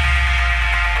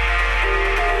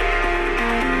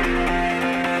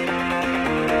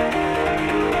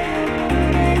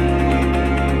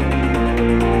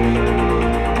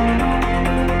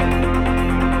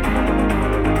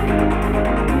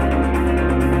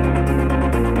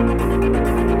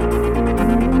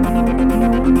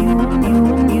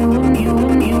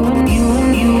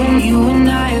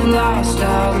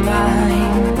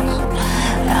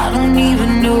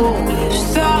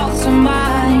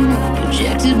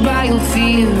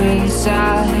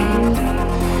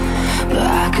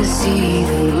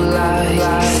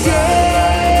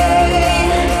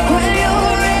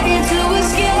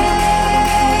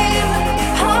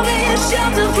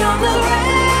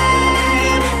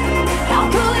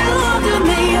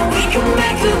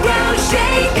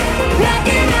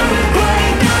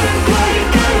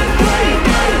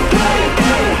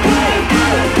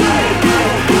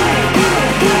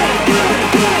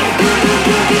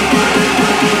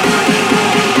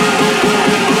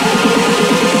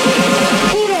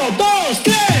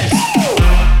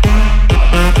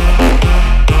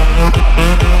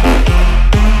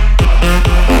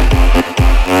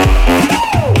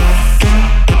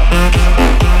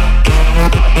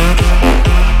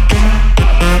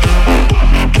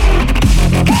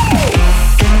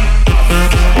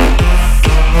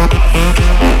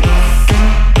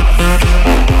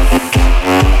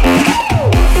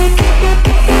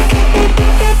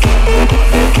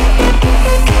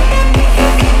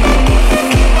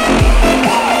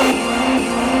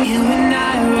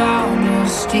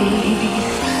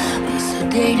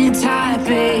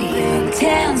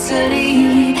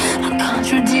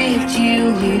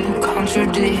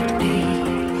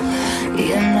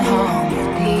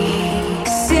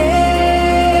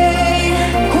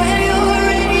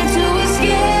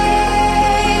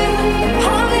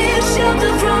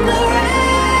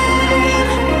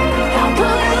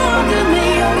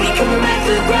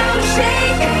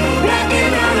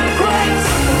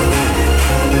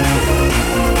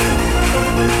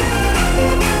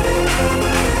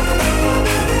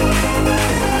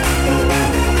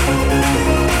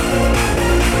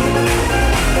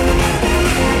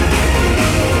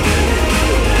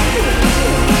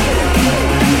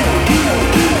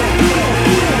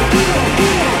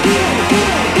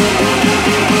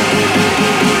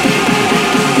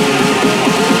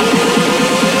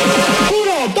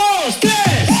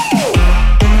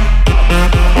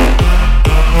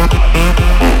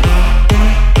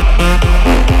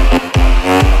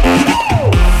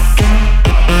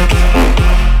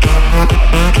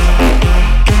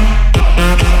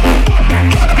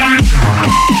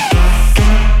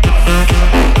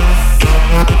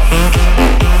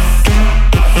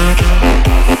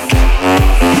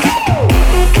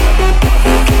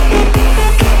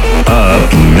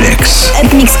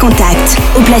 Contact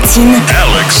au platine.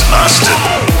 Alex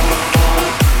Austin.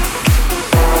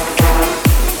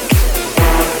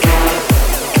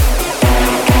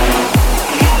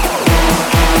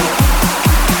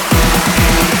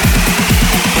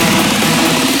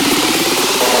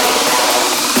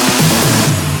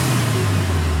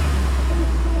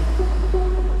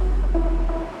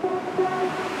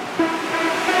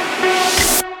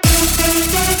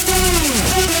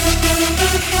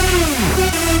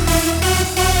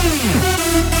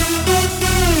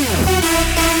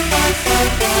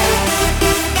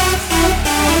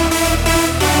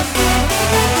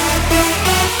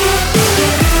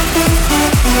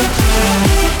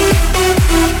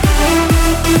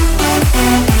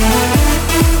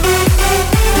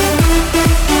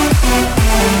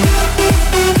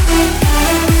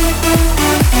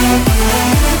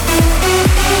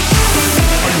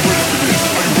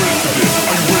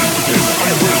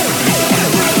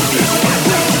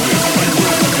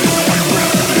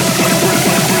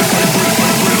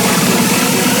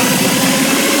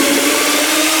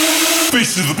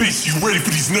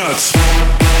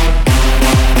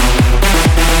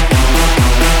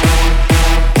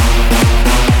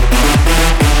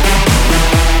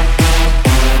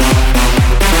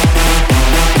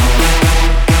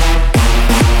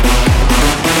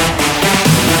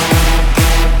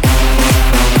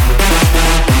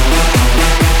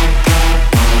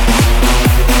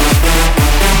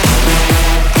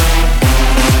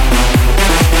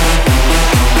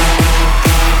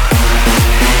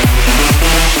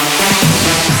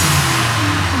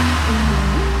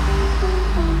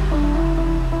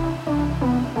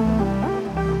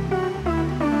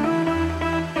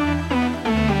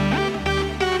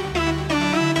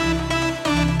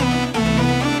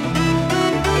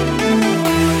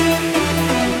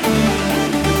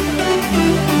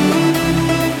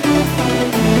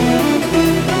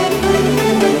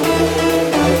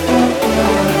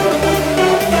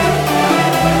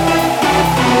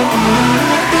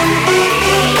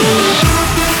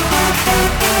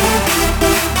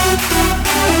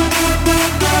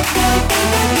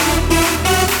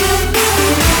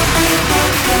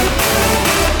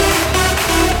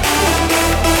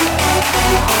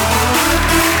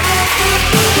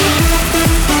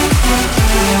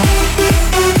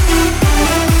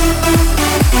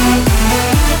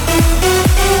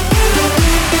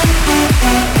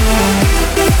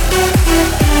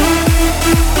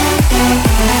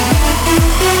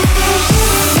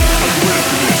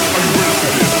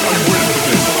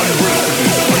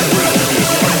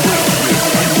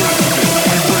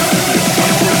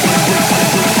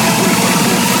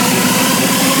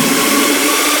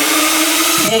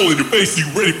 hole in your face so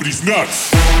you ready for these nuts.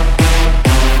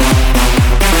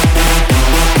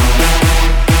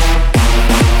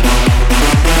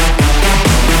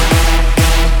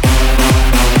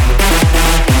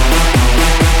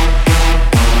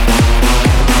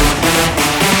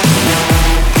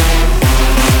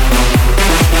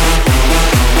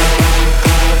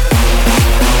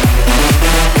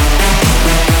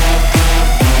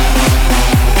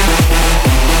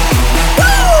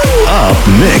 Up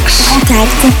Mix.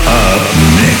 Contact. Up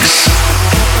Mix.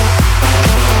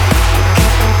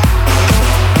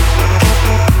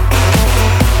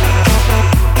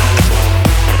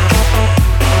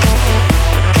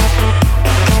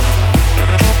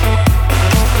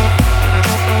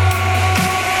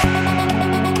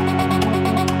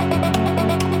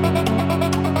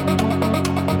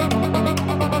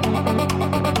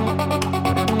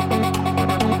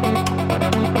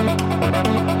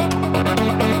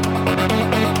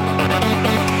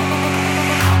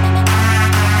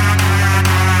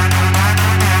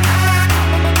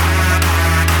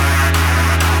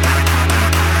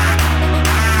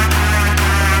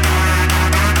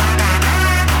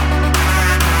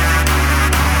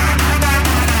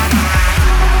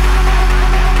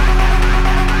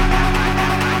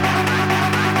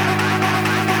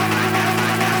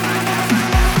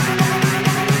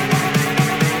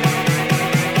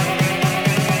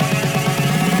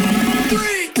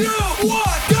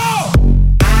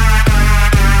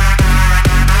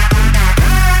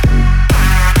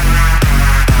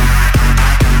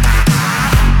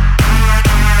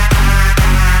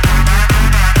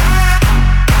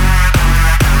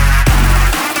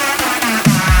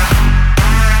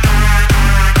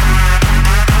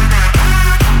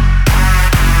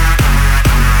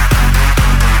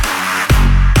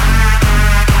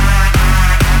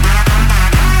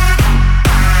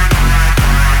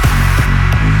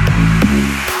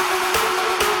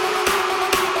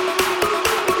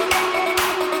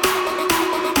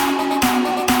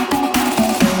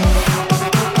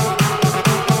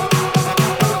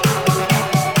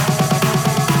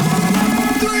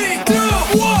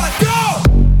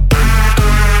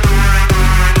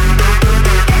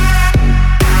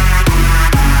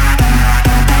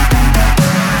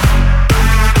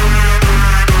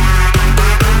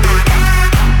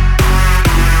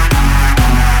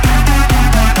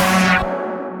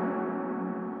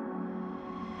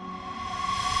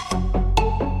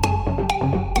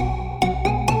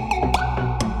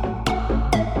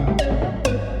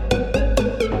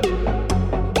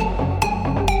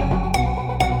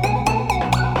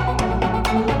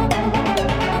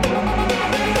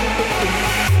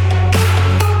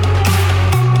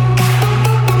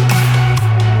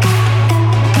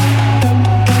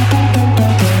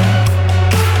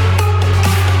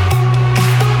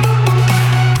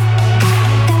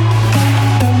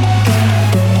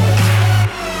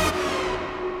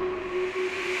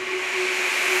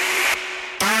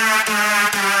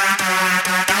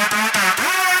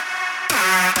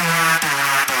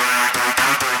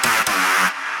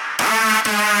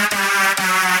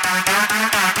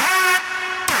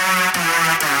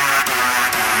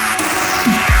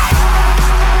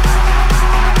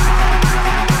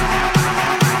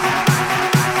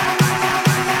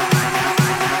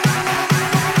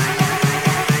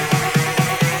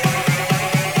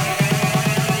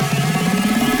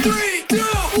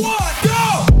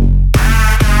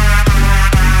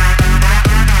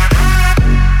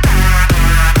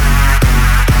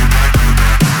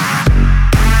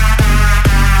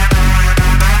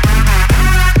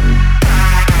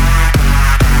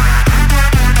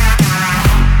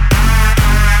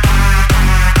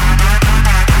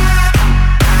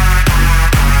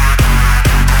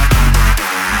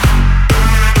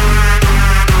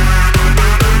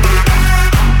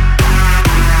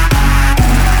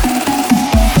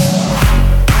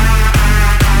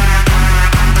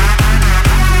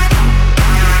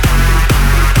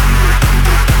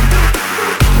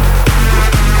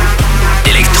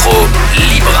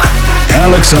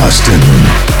 Alex Austin.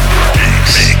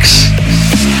 Mix.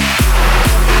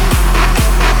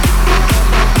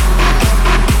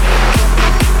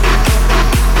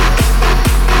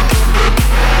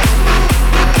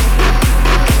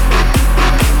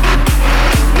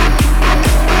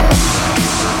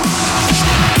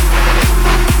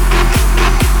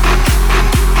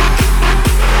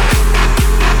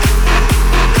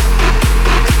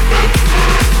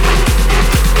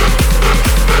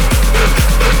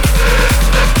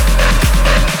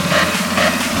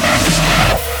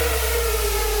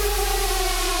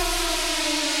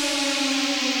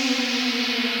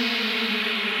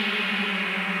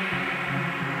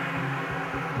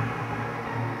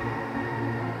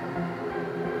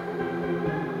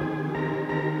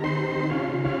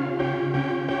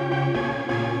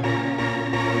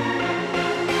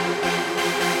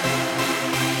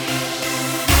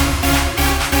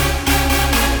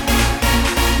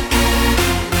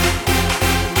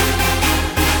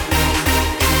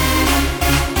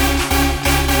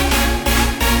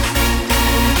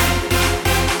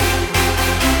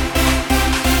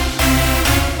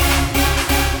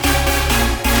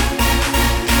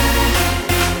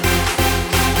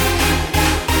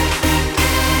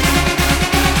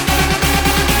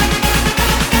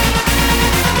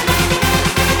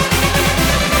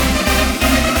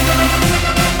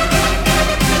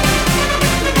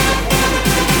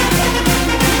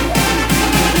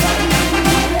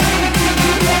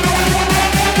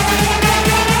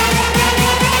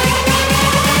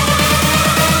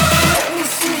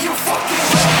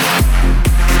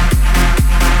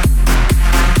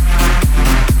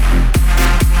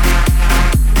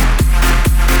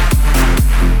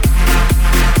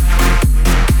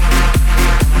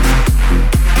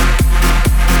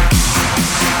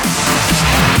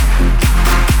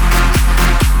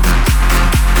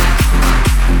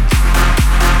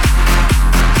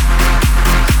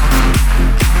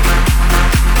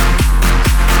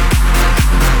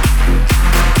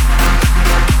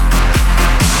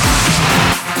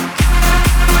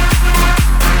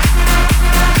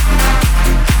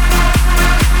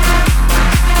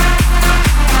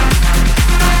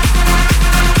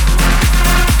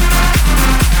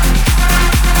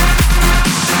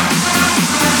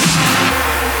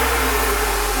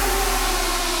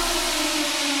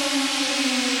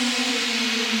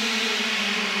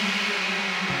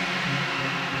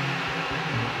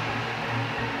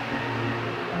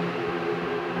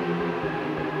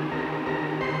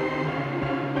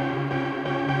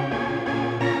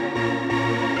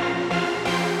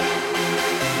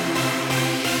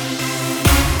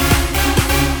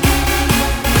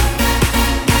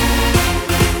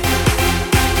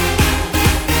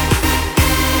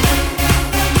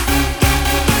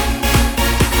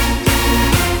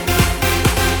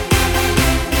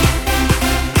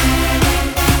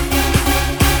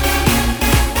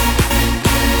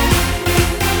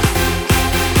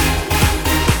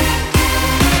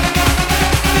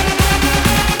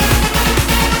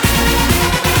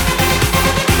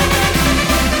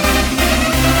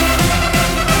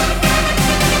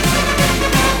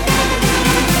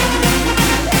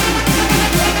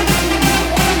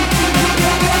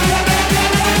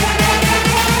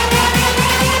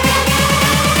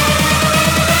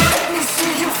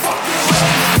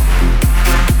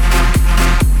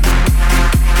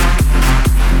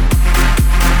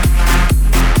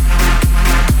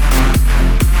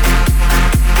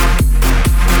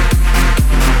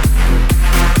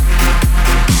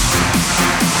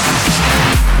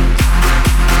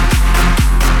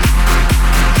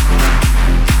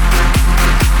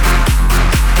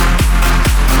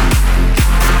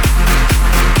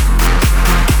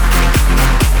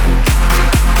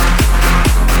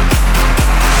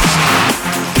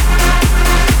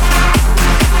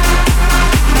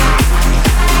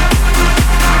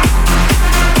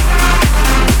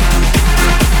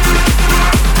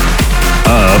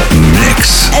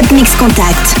 Mix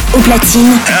Contact, au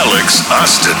platine, Alex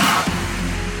Austin.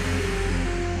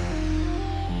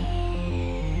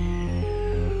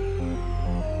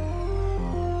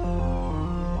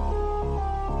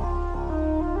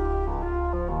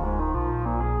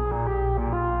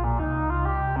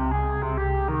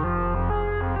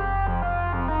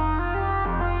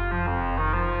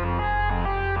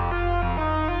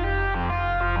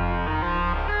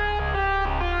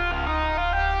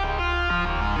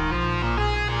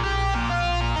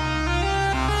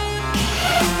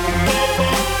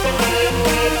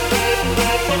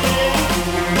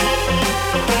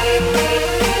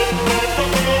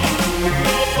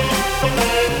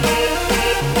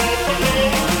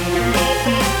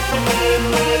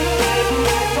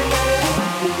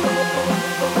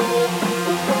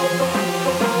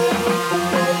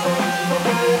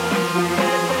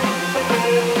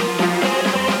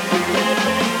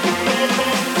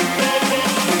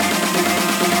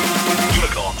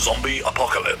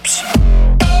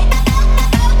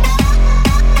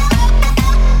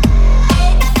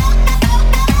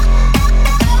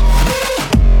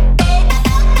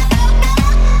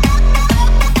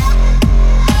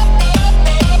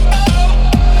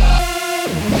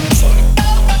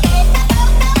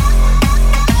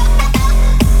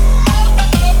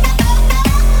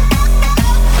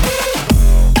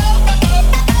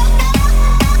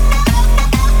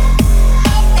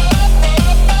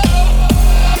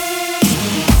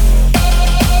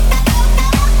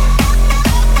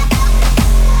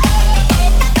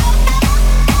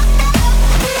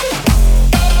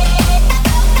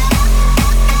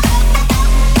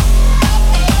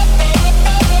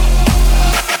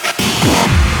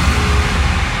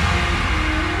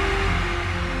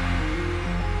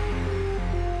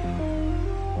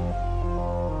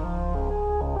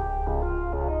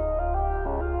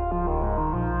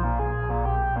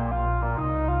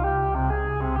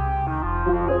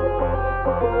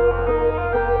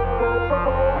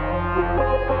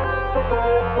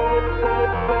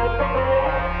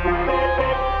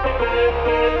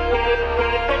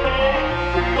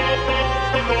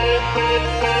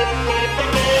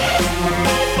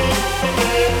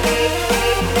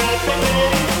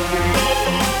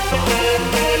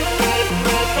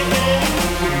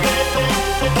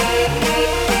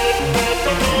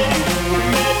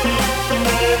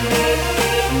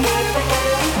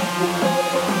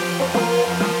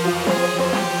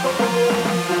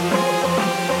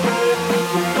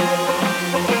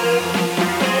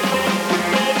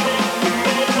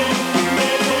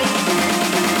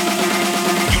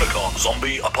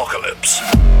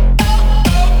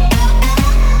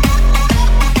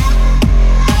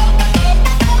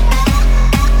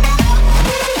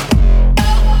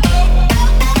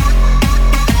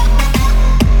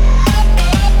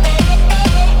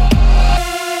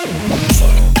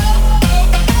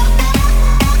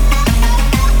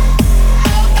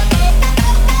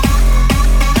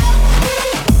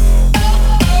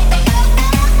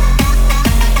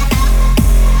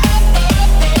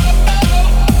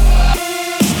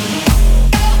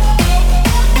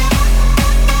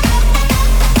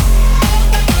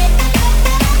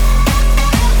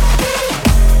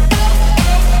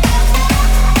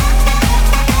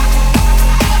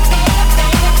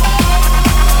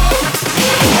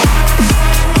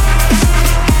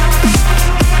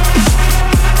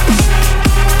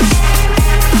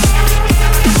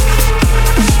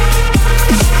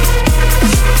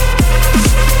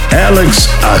 Alex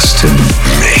Austin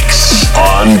Mix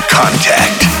on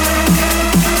Contact.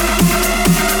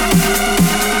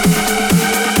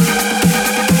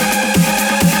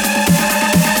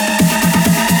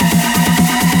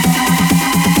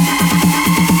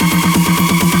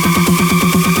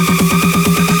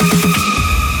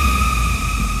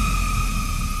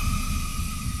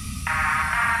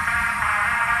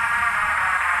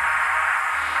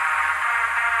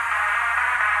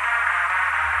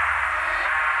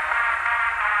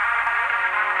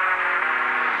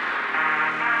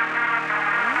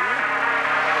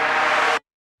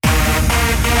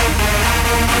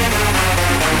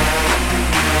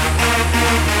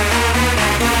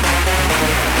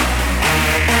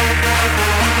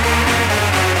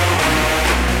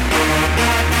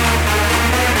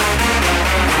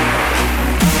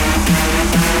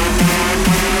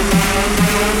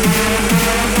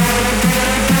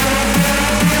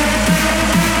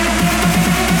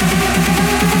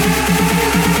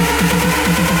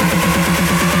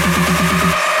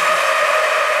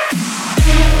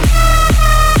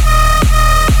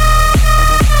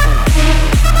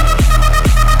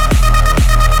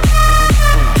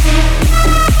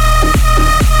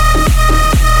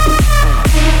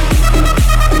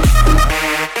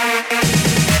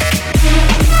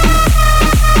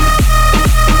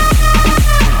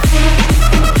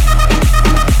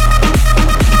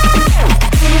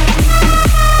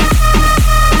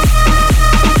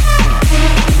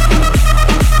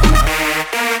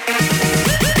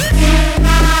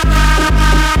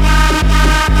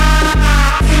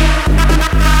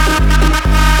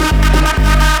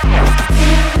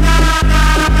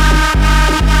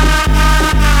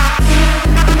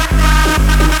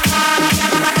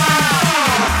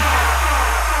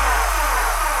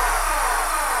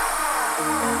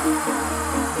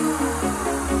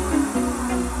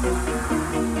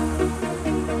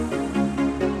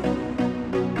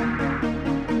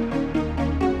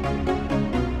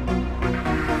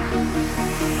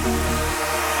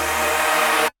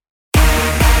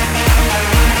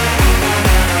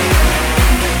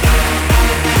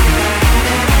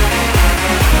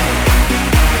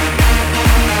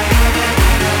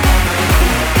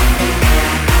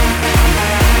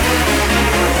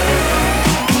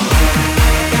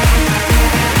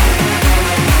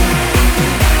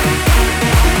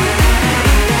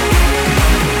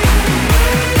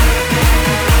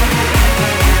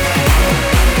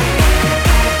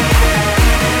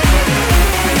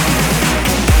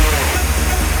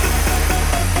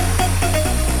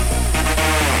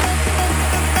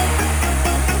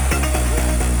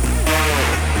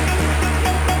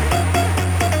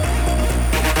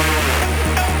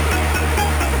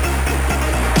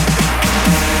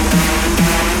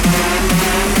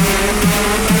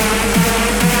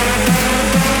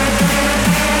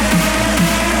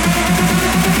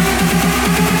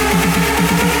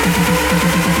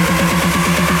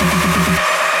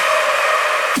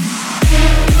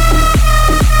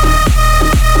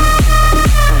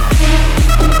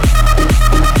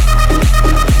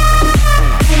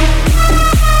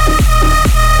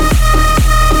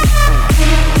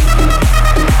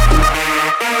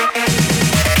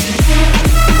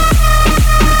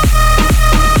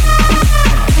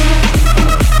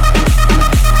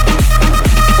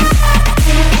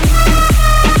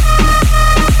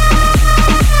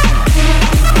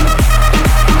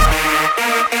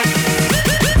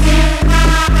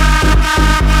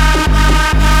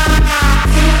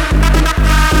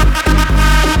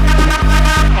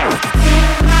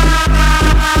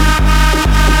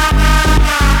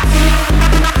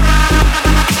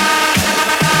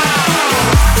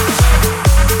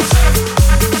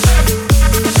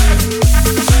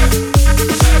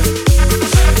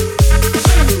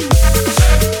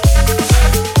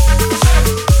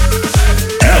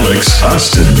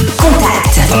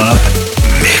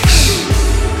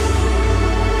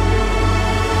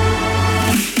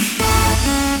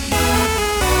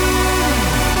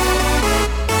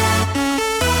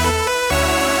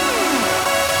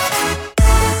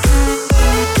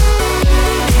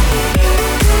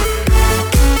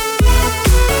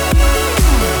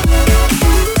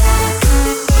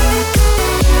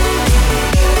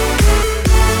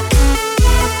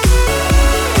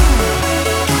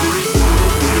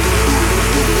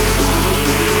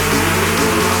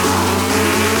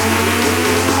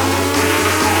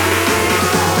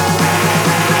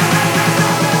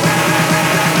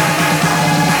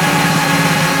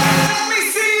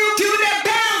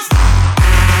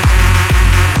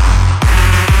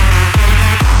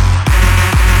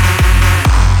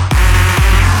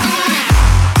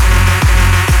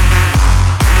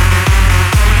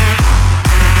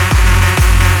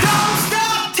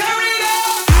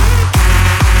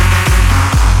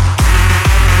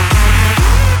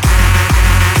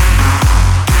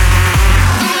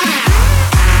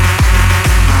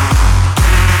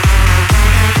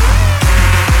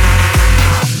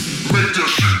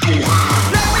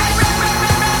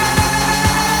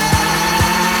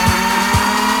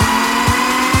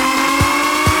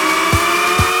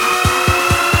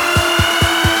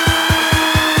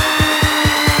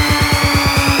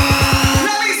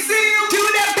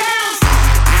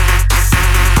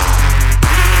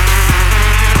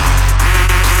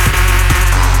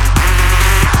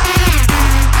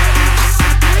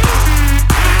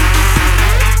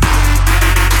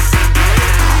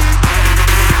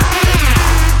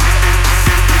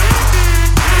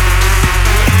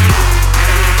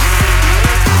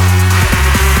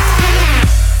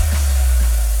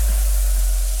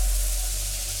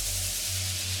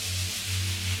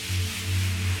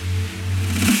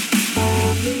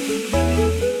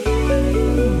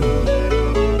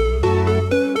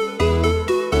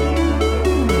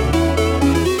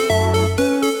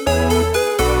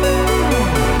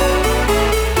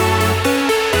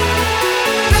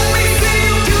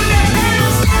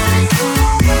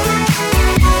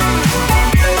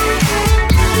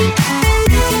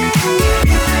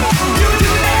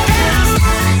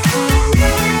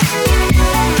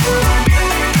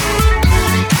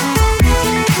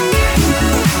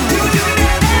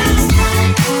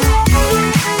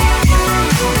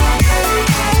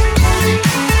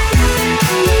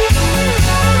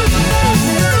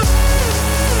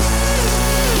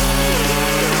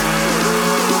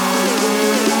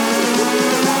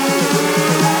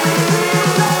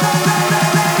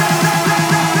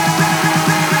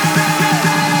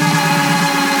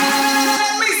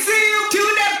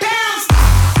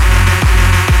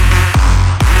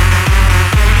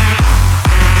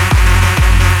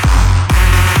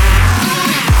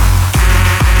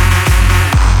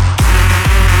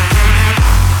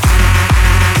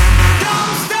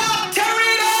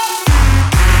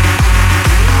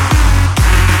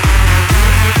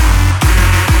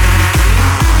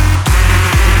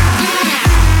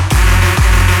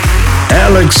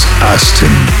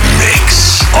 Austin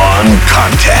Mix on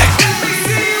Contact.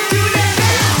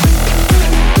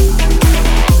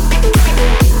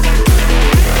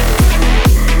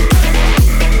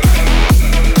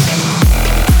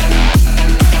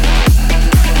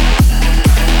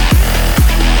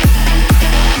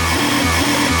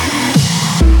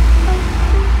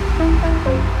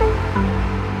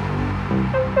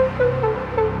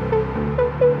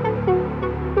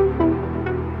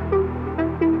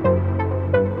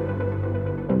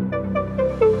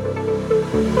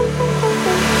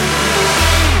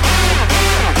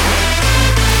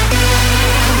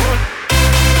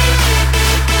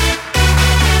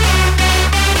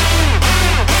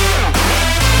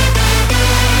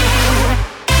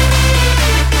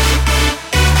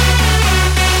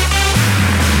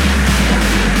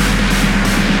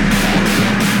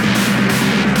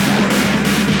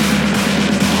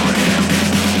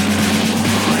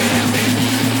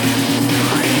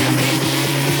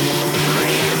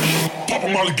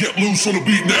 Get loose on the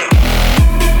beat now.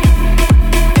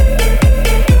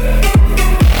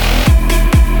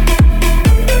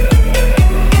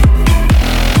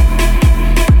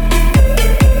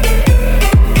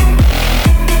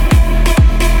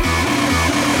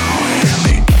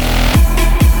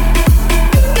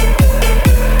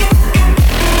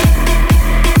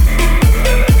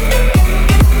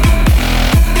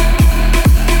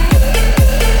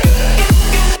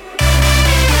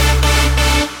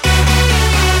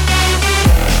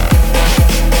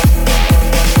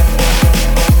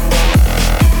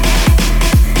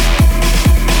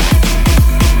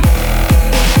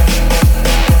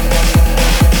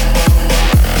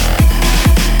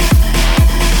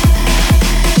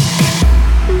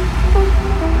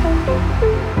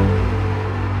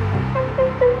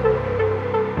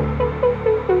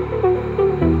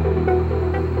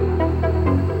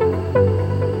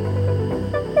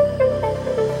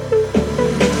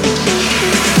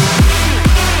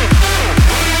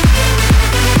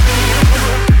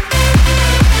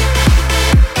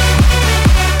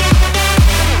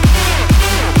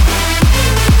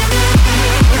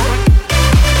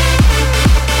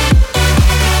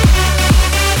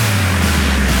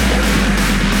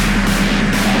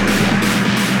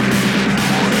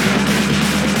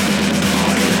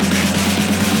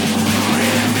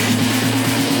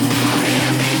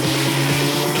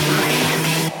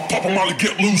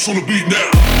 Get loose on the beat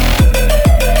now.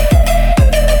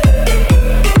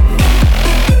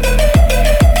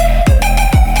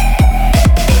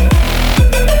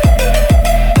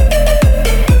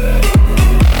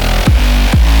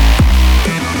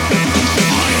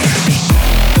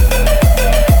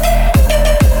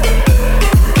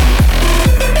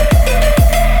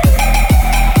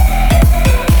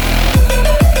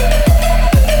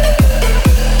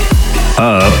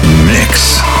 Up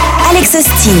Mix. Alex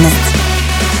Austin.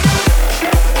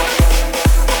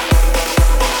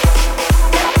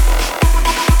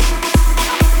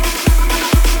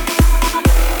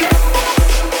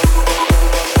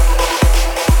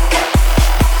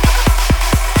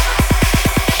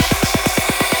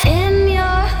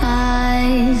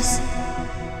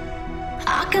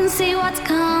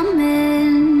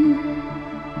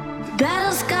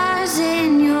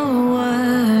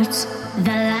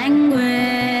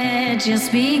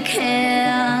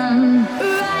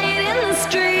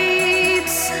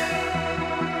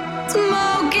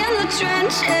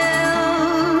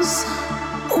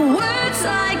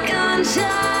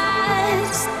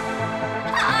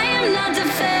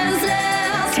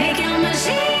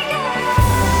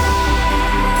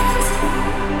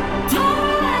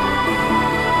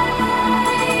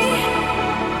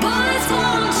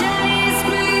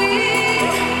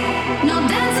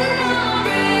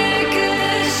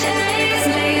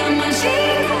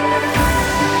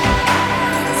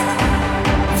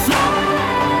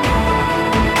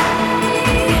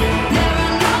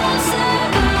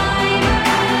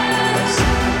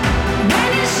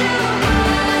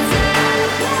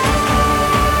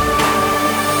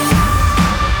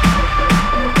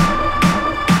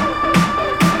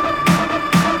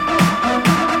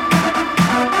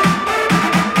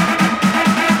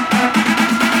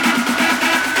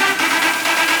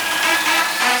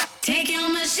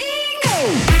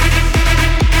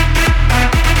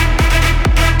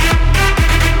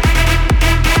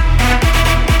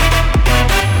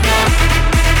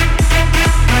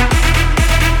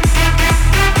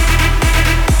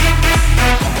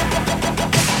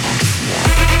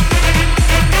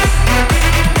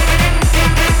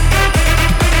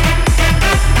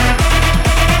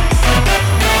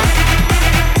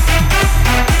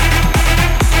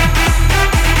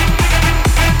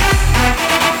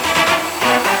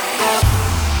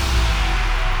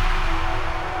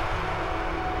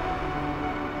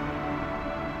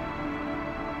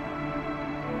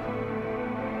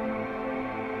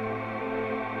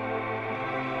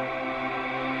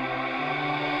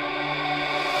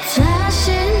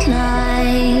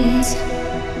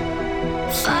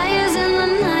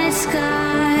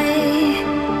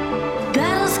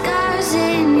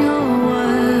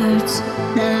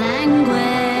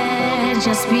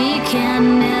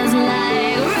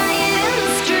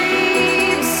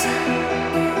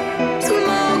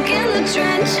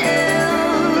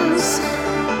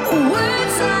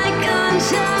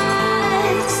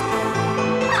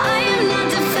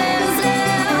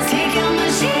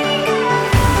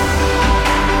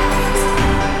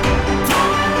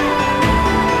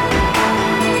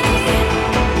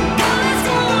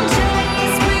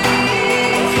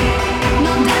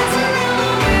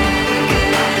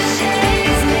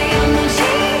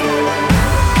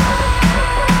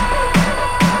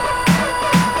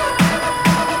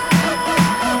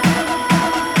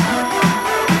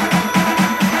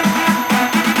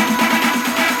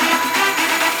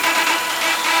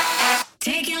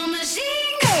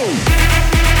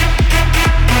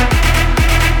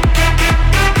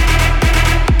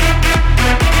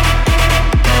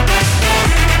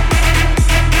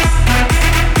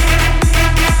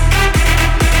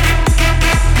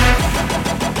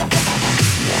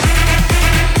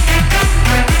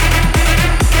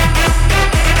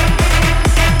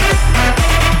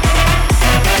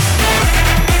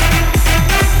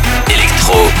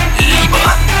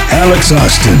 Alex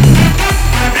Austin.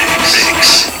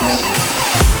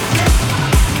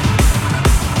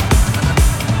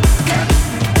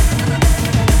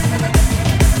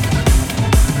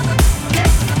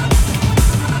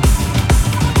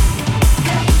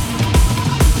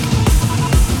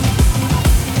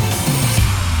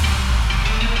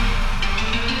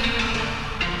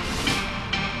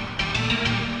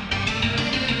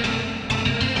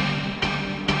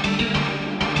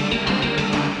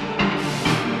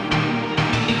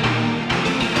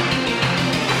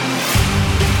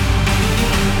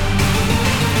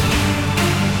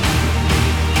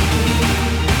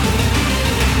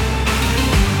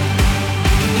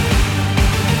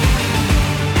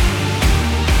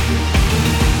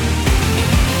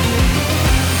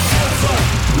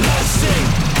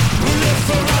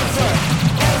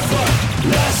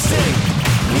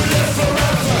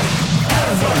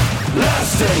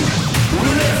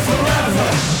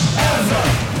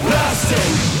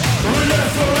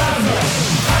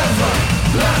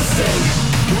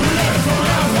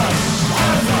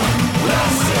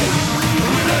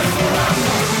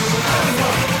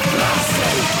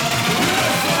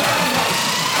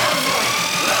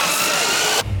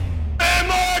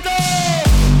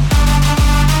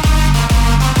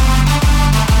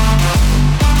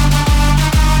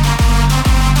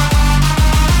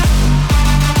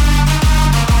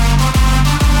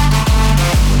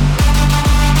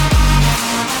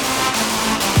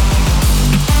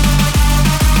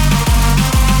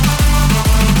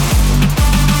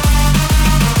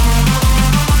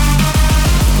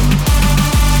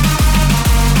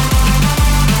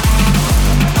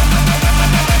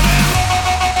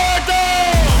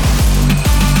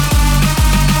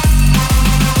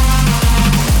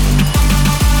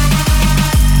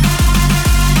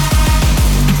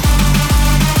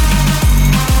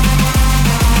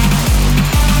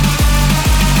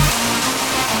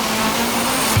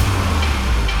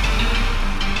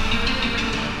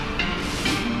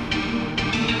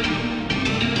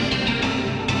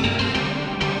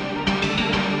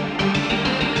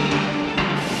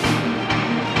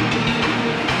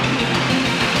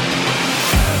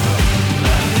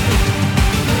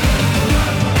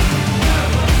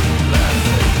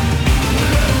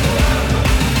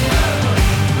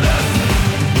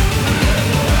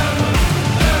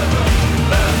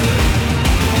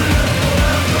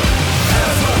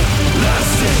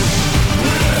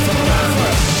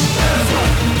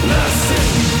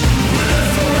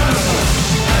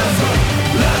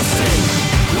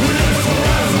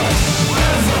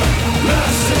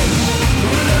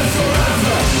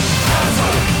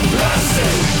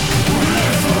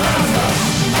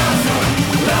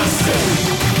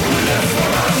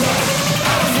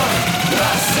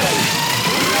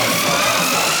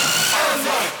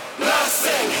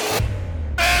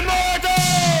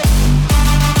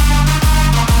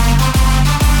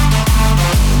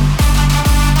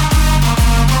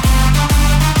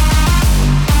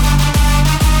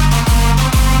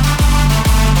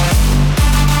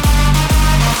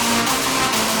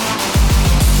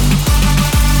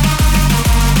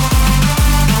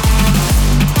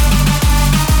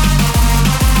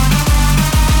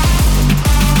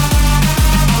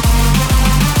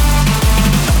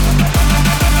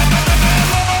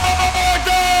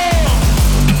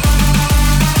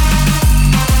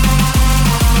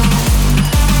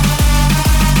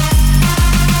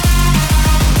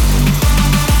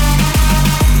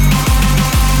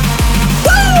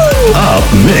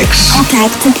 Up Mix.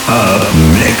 Contact. Up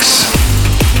Mix.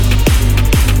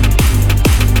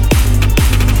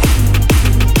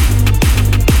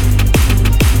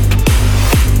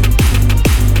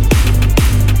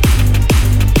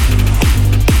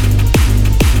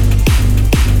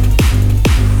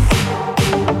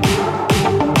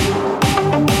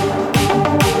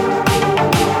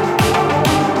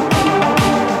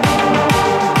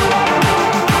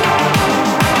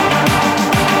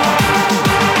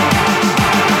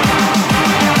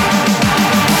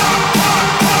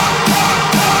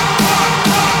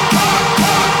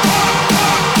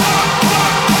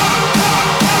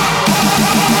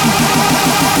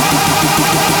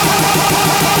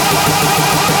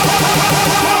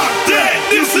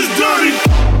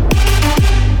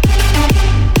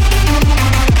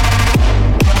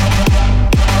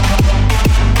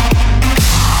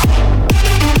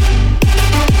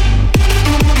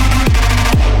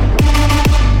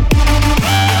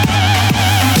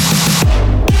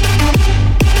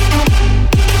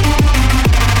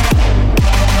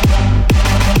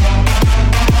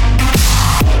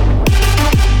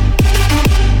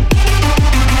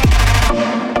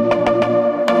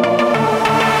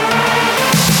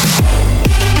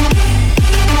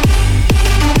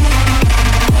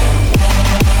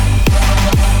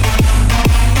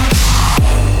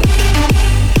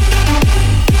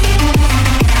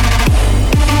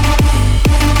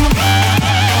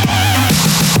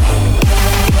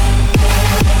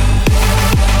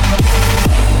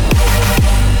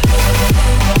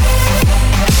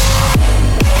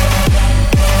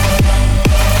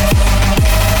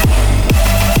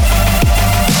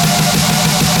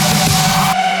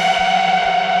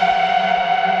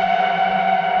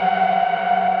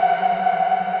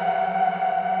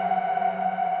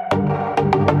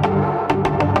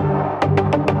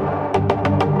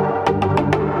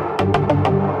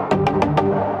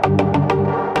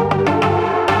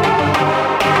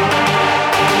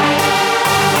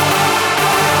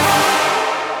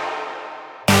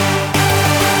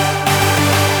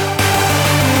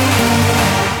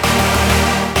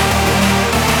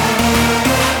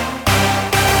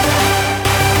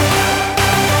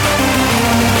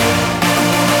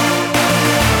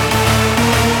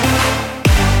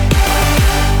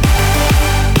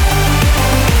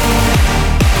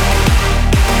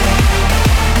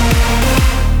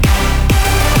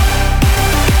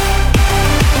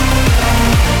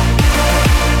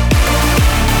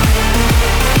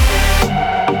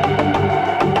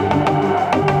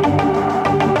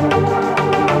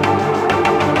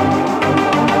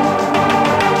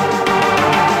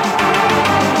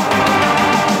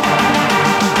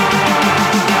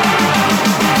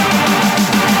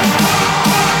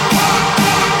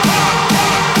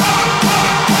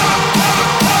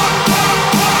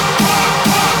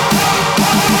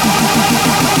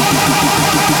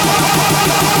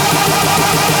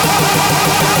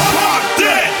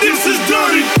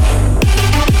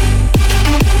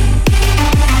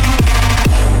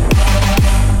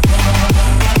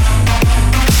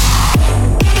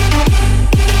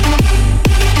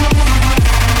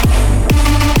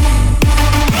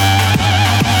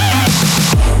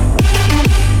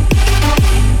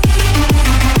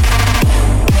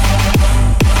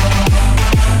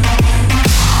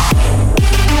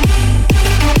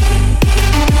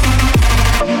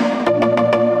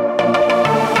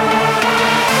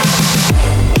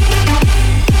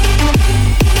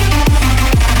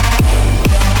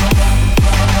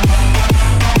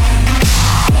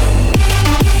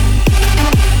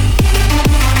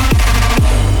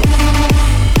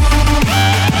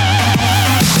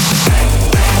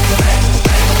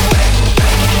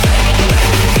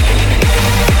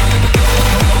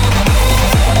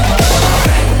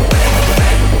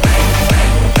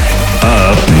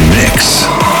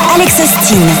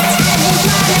 Estienne.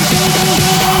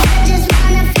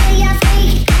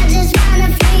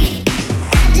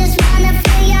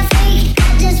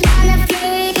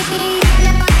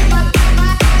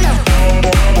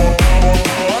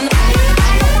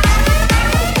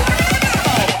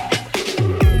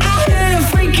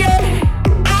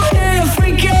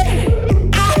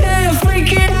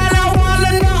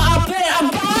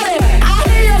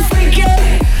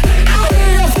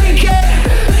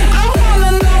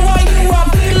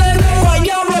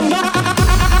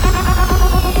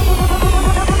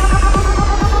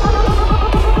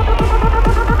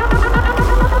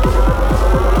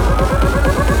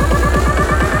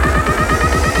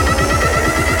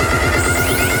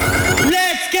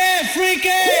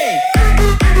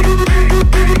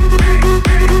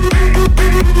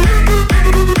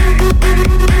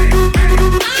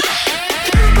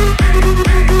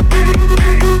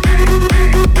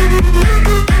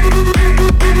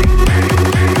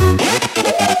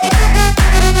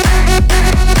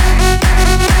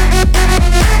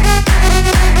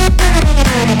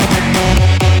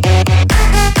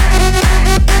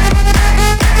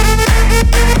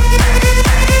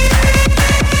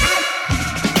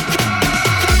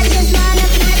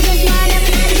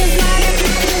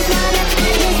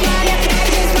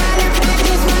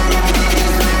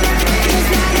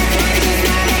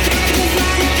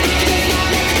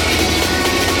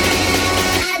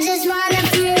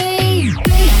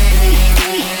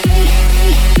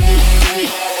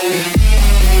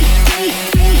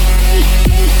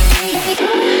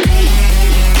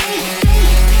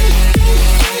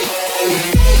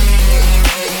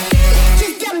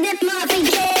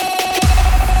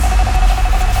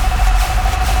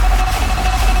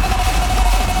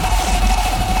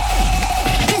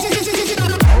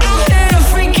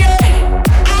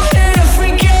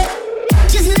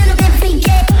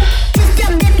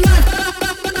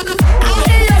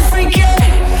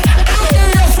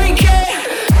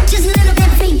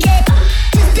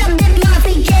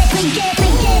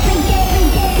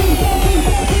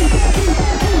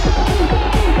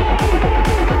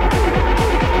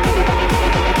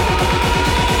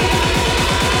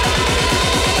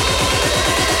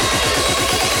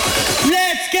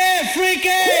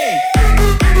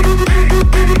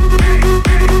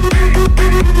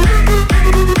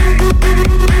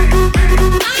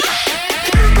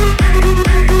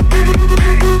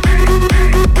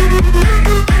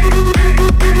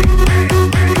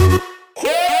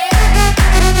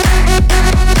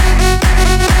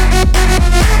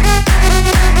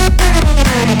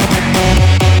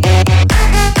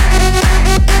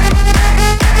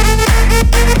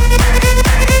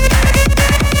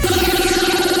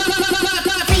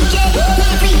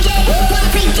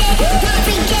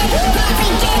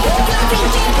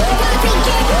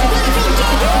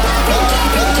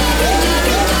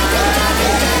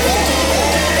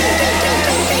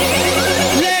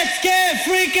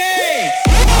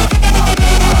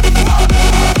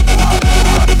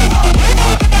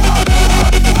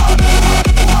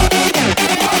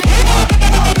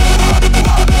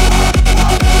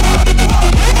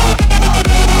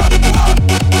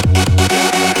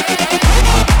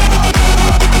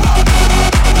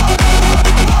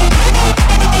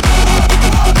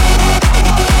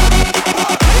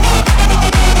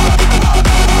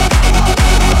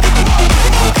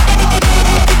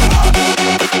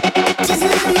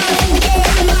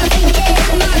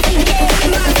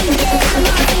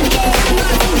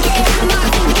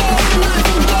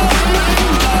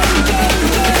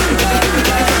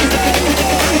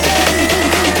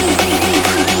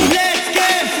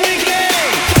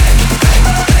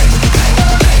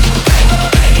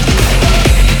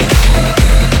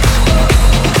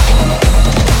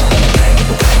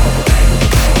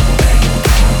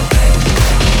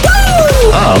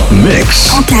 Mix.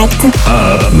 Contact.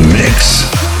 Mix.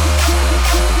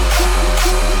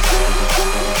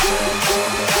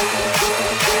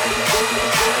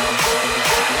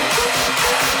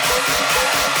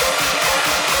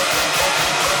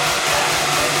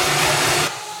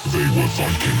 They were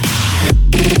Vikings.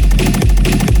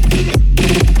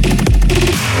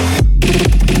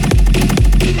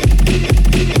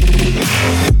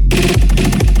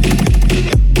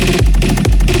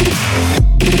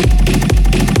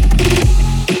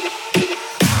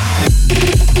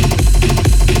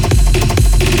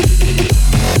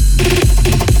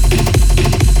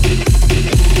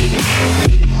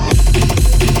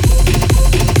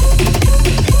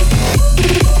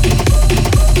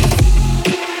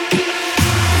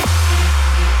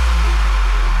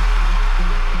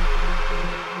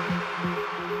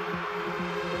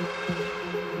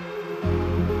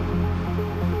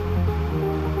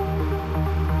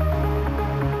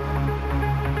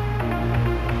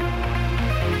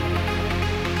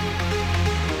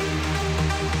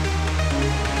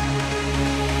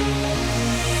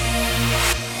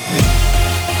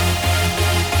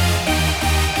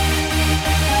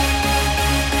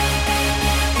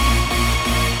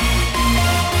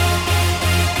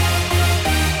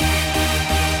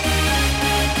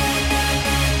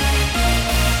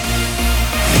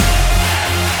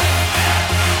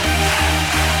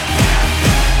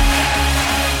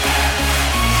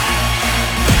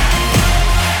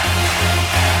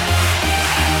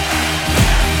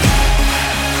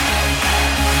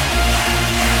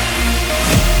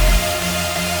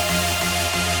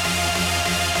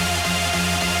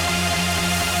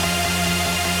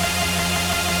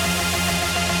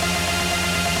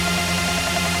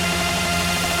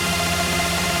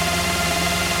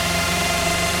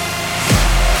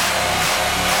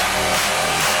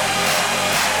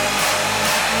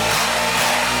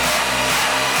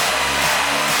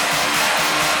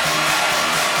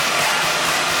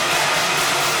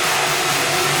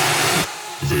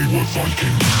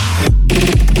 funkin'.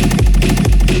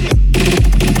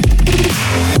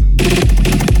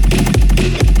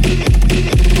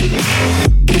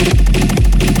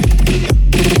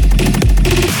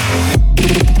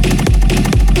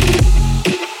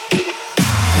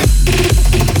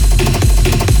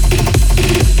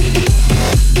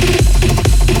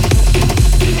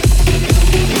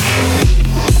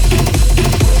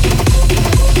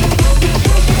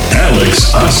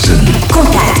 Alex Austin.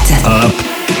 Contact. Up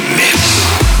Mix.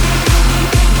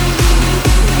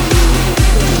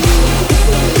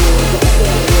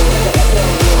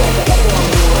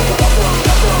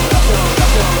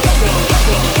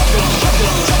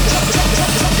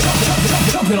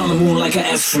 Jumping on the moon like an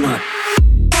astronaut.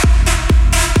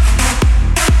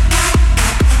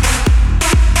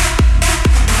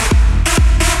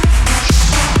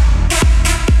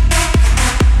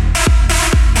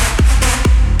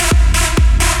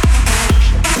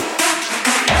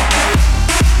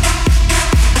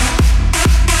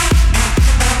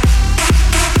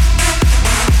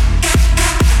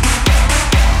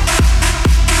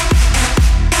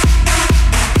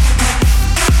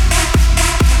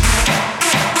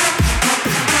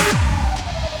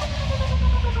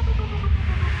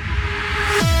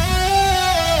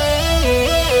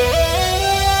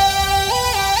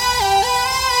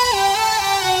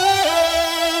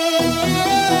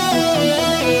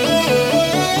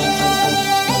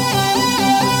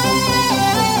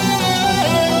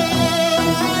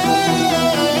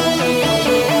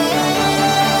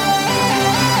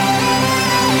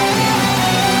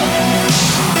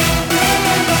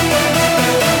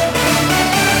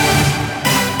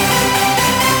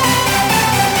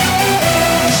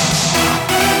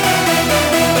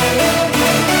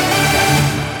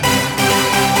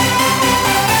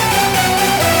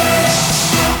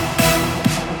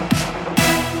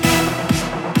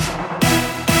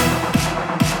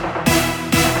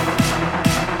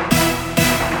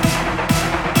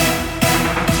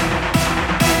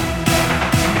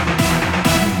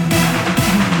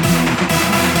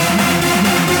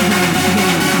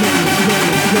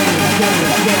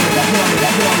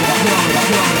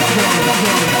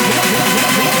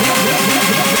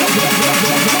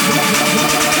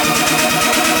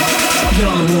 Jumping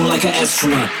on the moon like an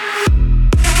astronaut.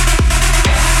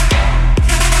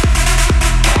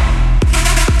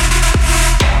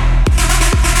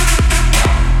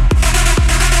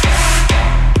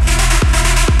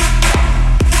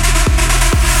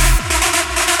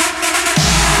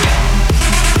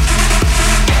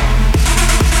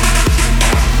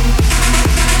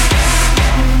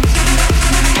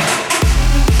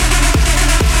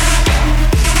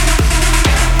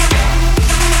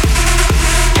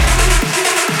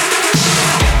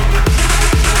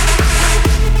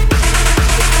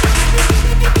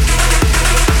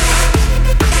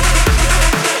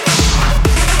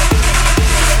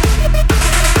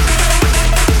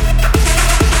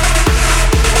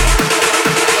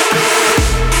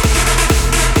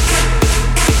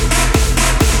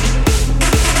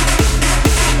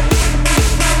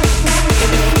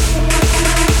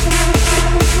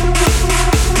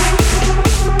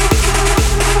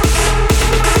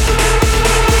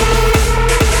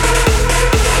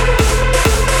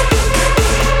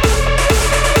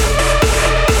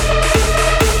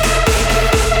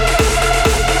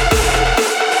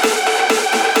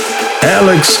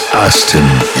 Alex Austin.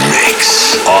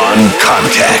 Mix on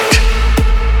Contact.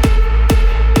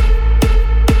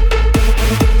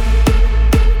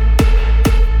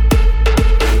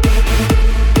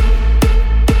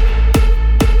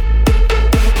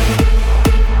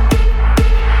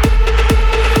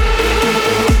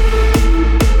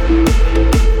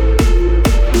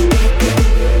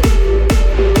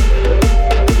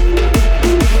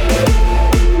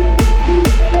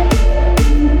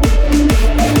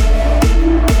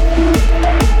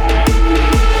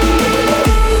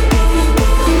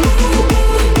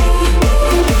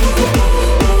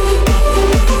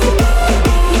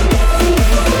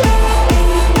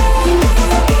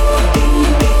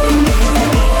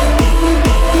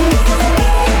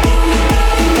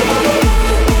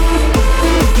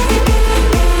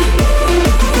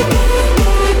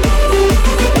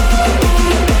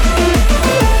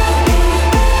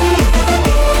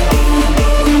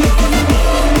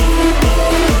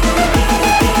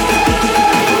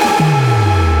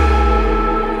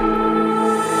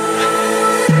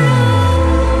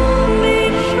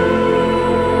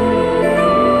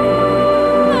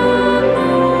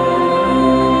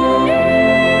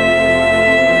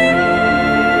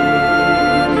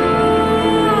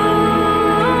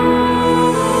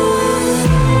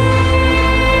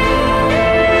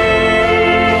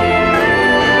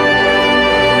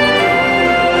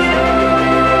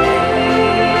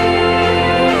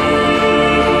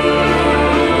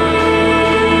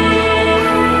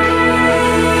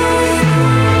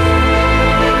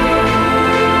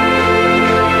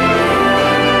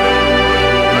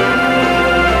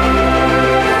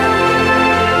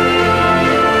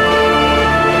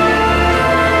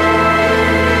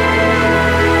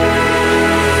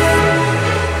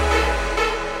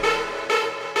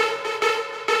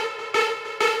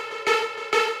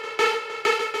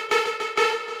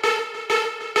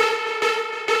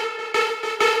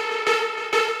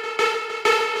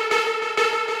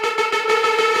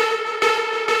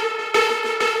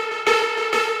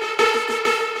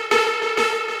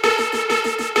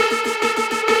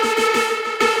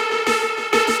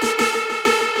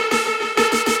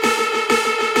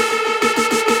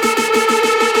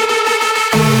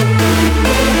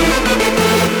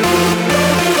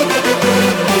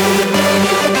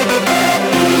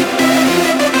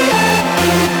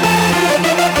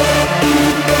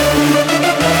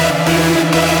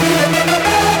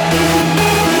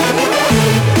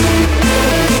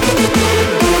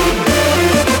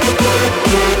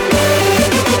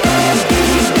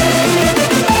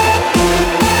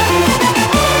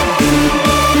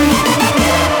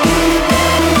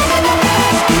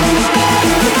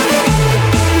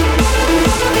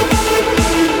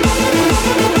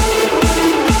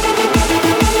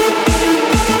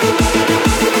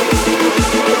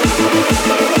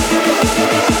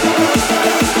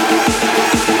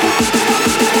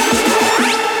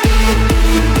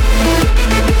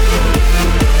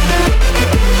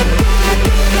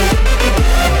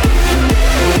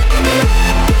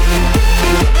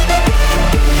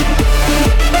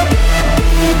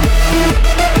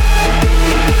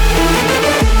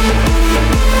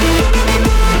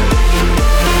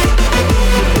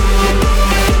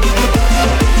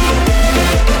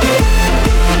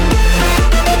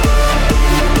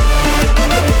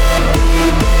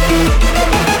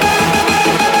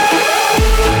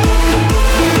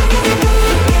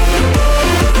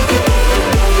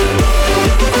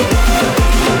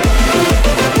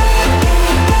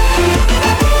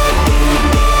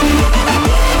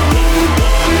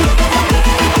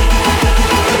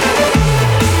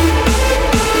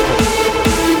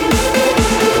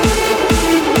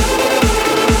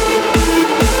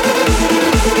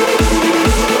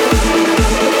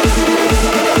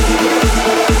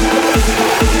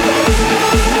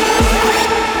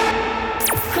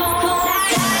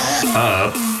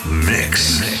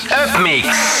 Up Mix.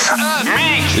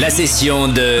 La session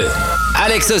de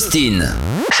Alex Austin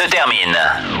se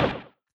termine.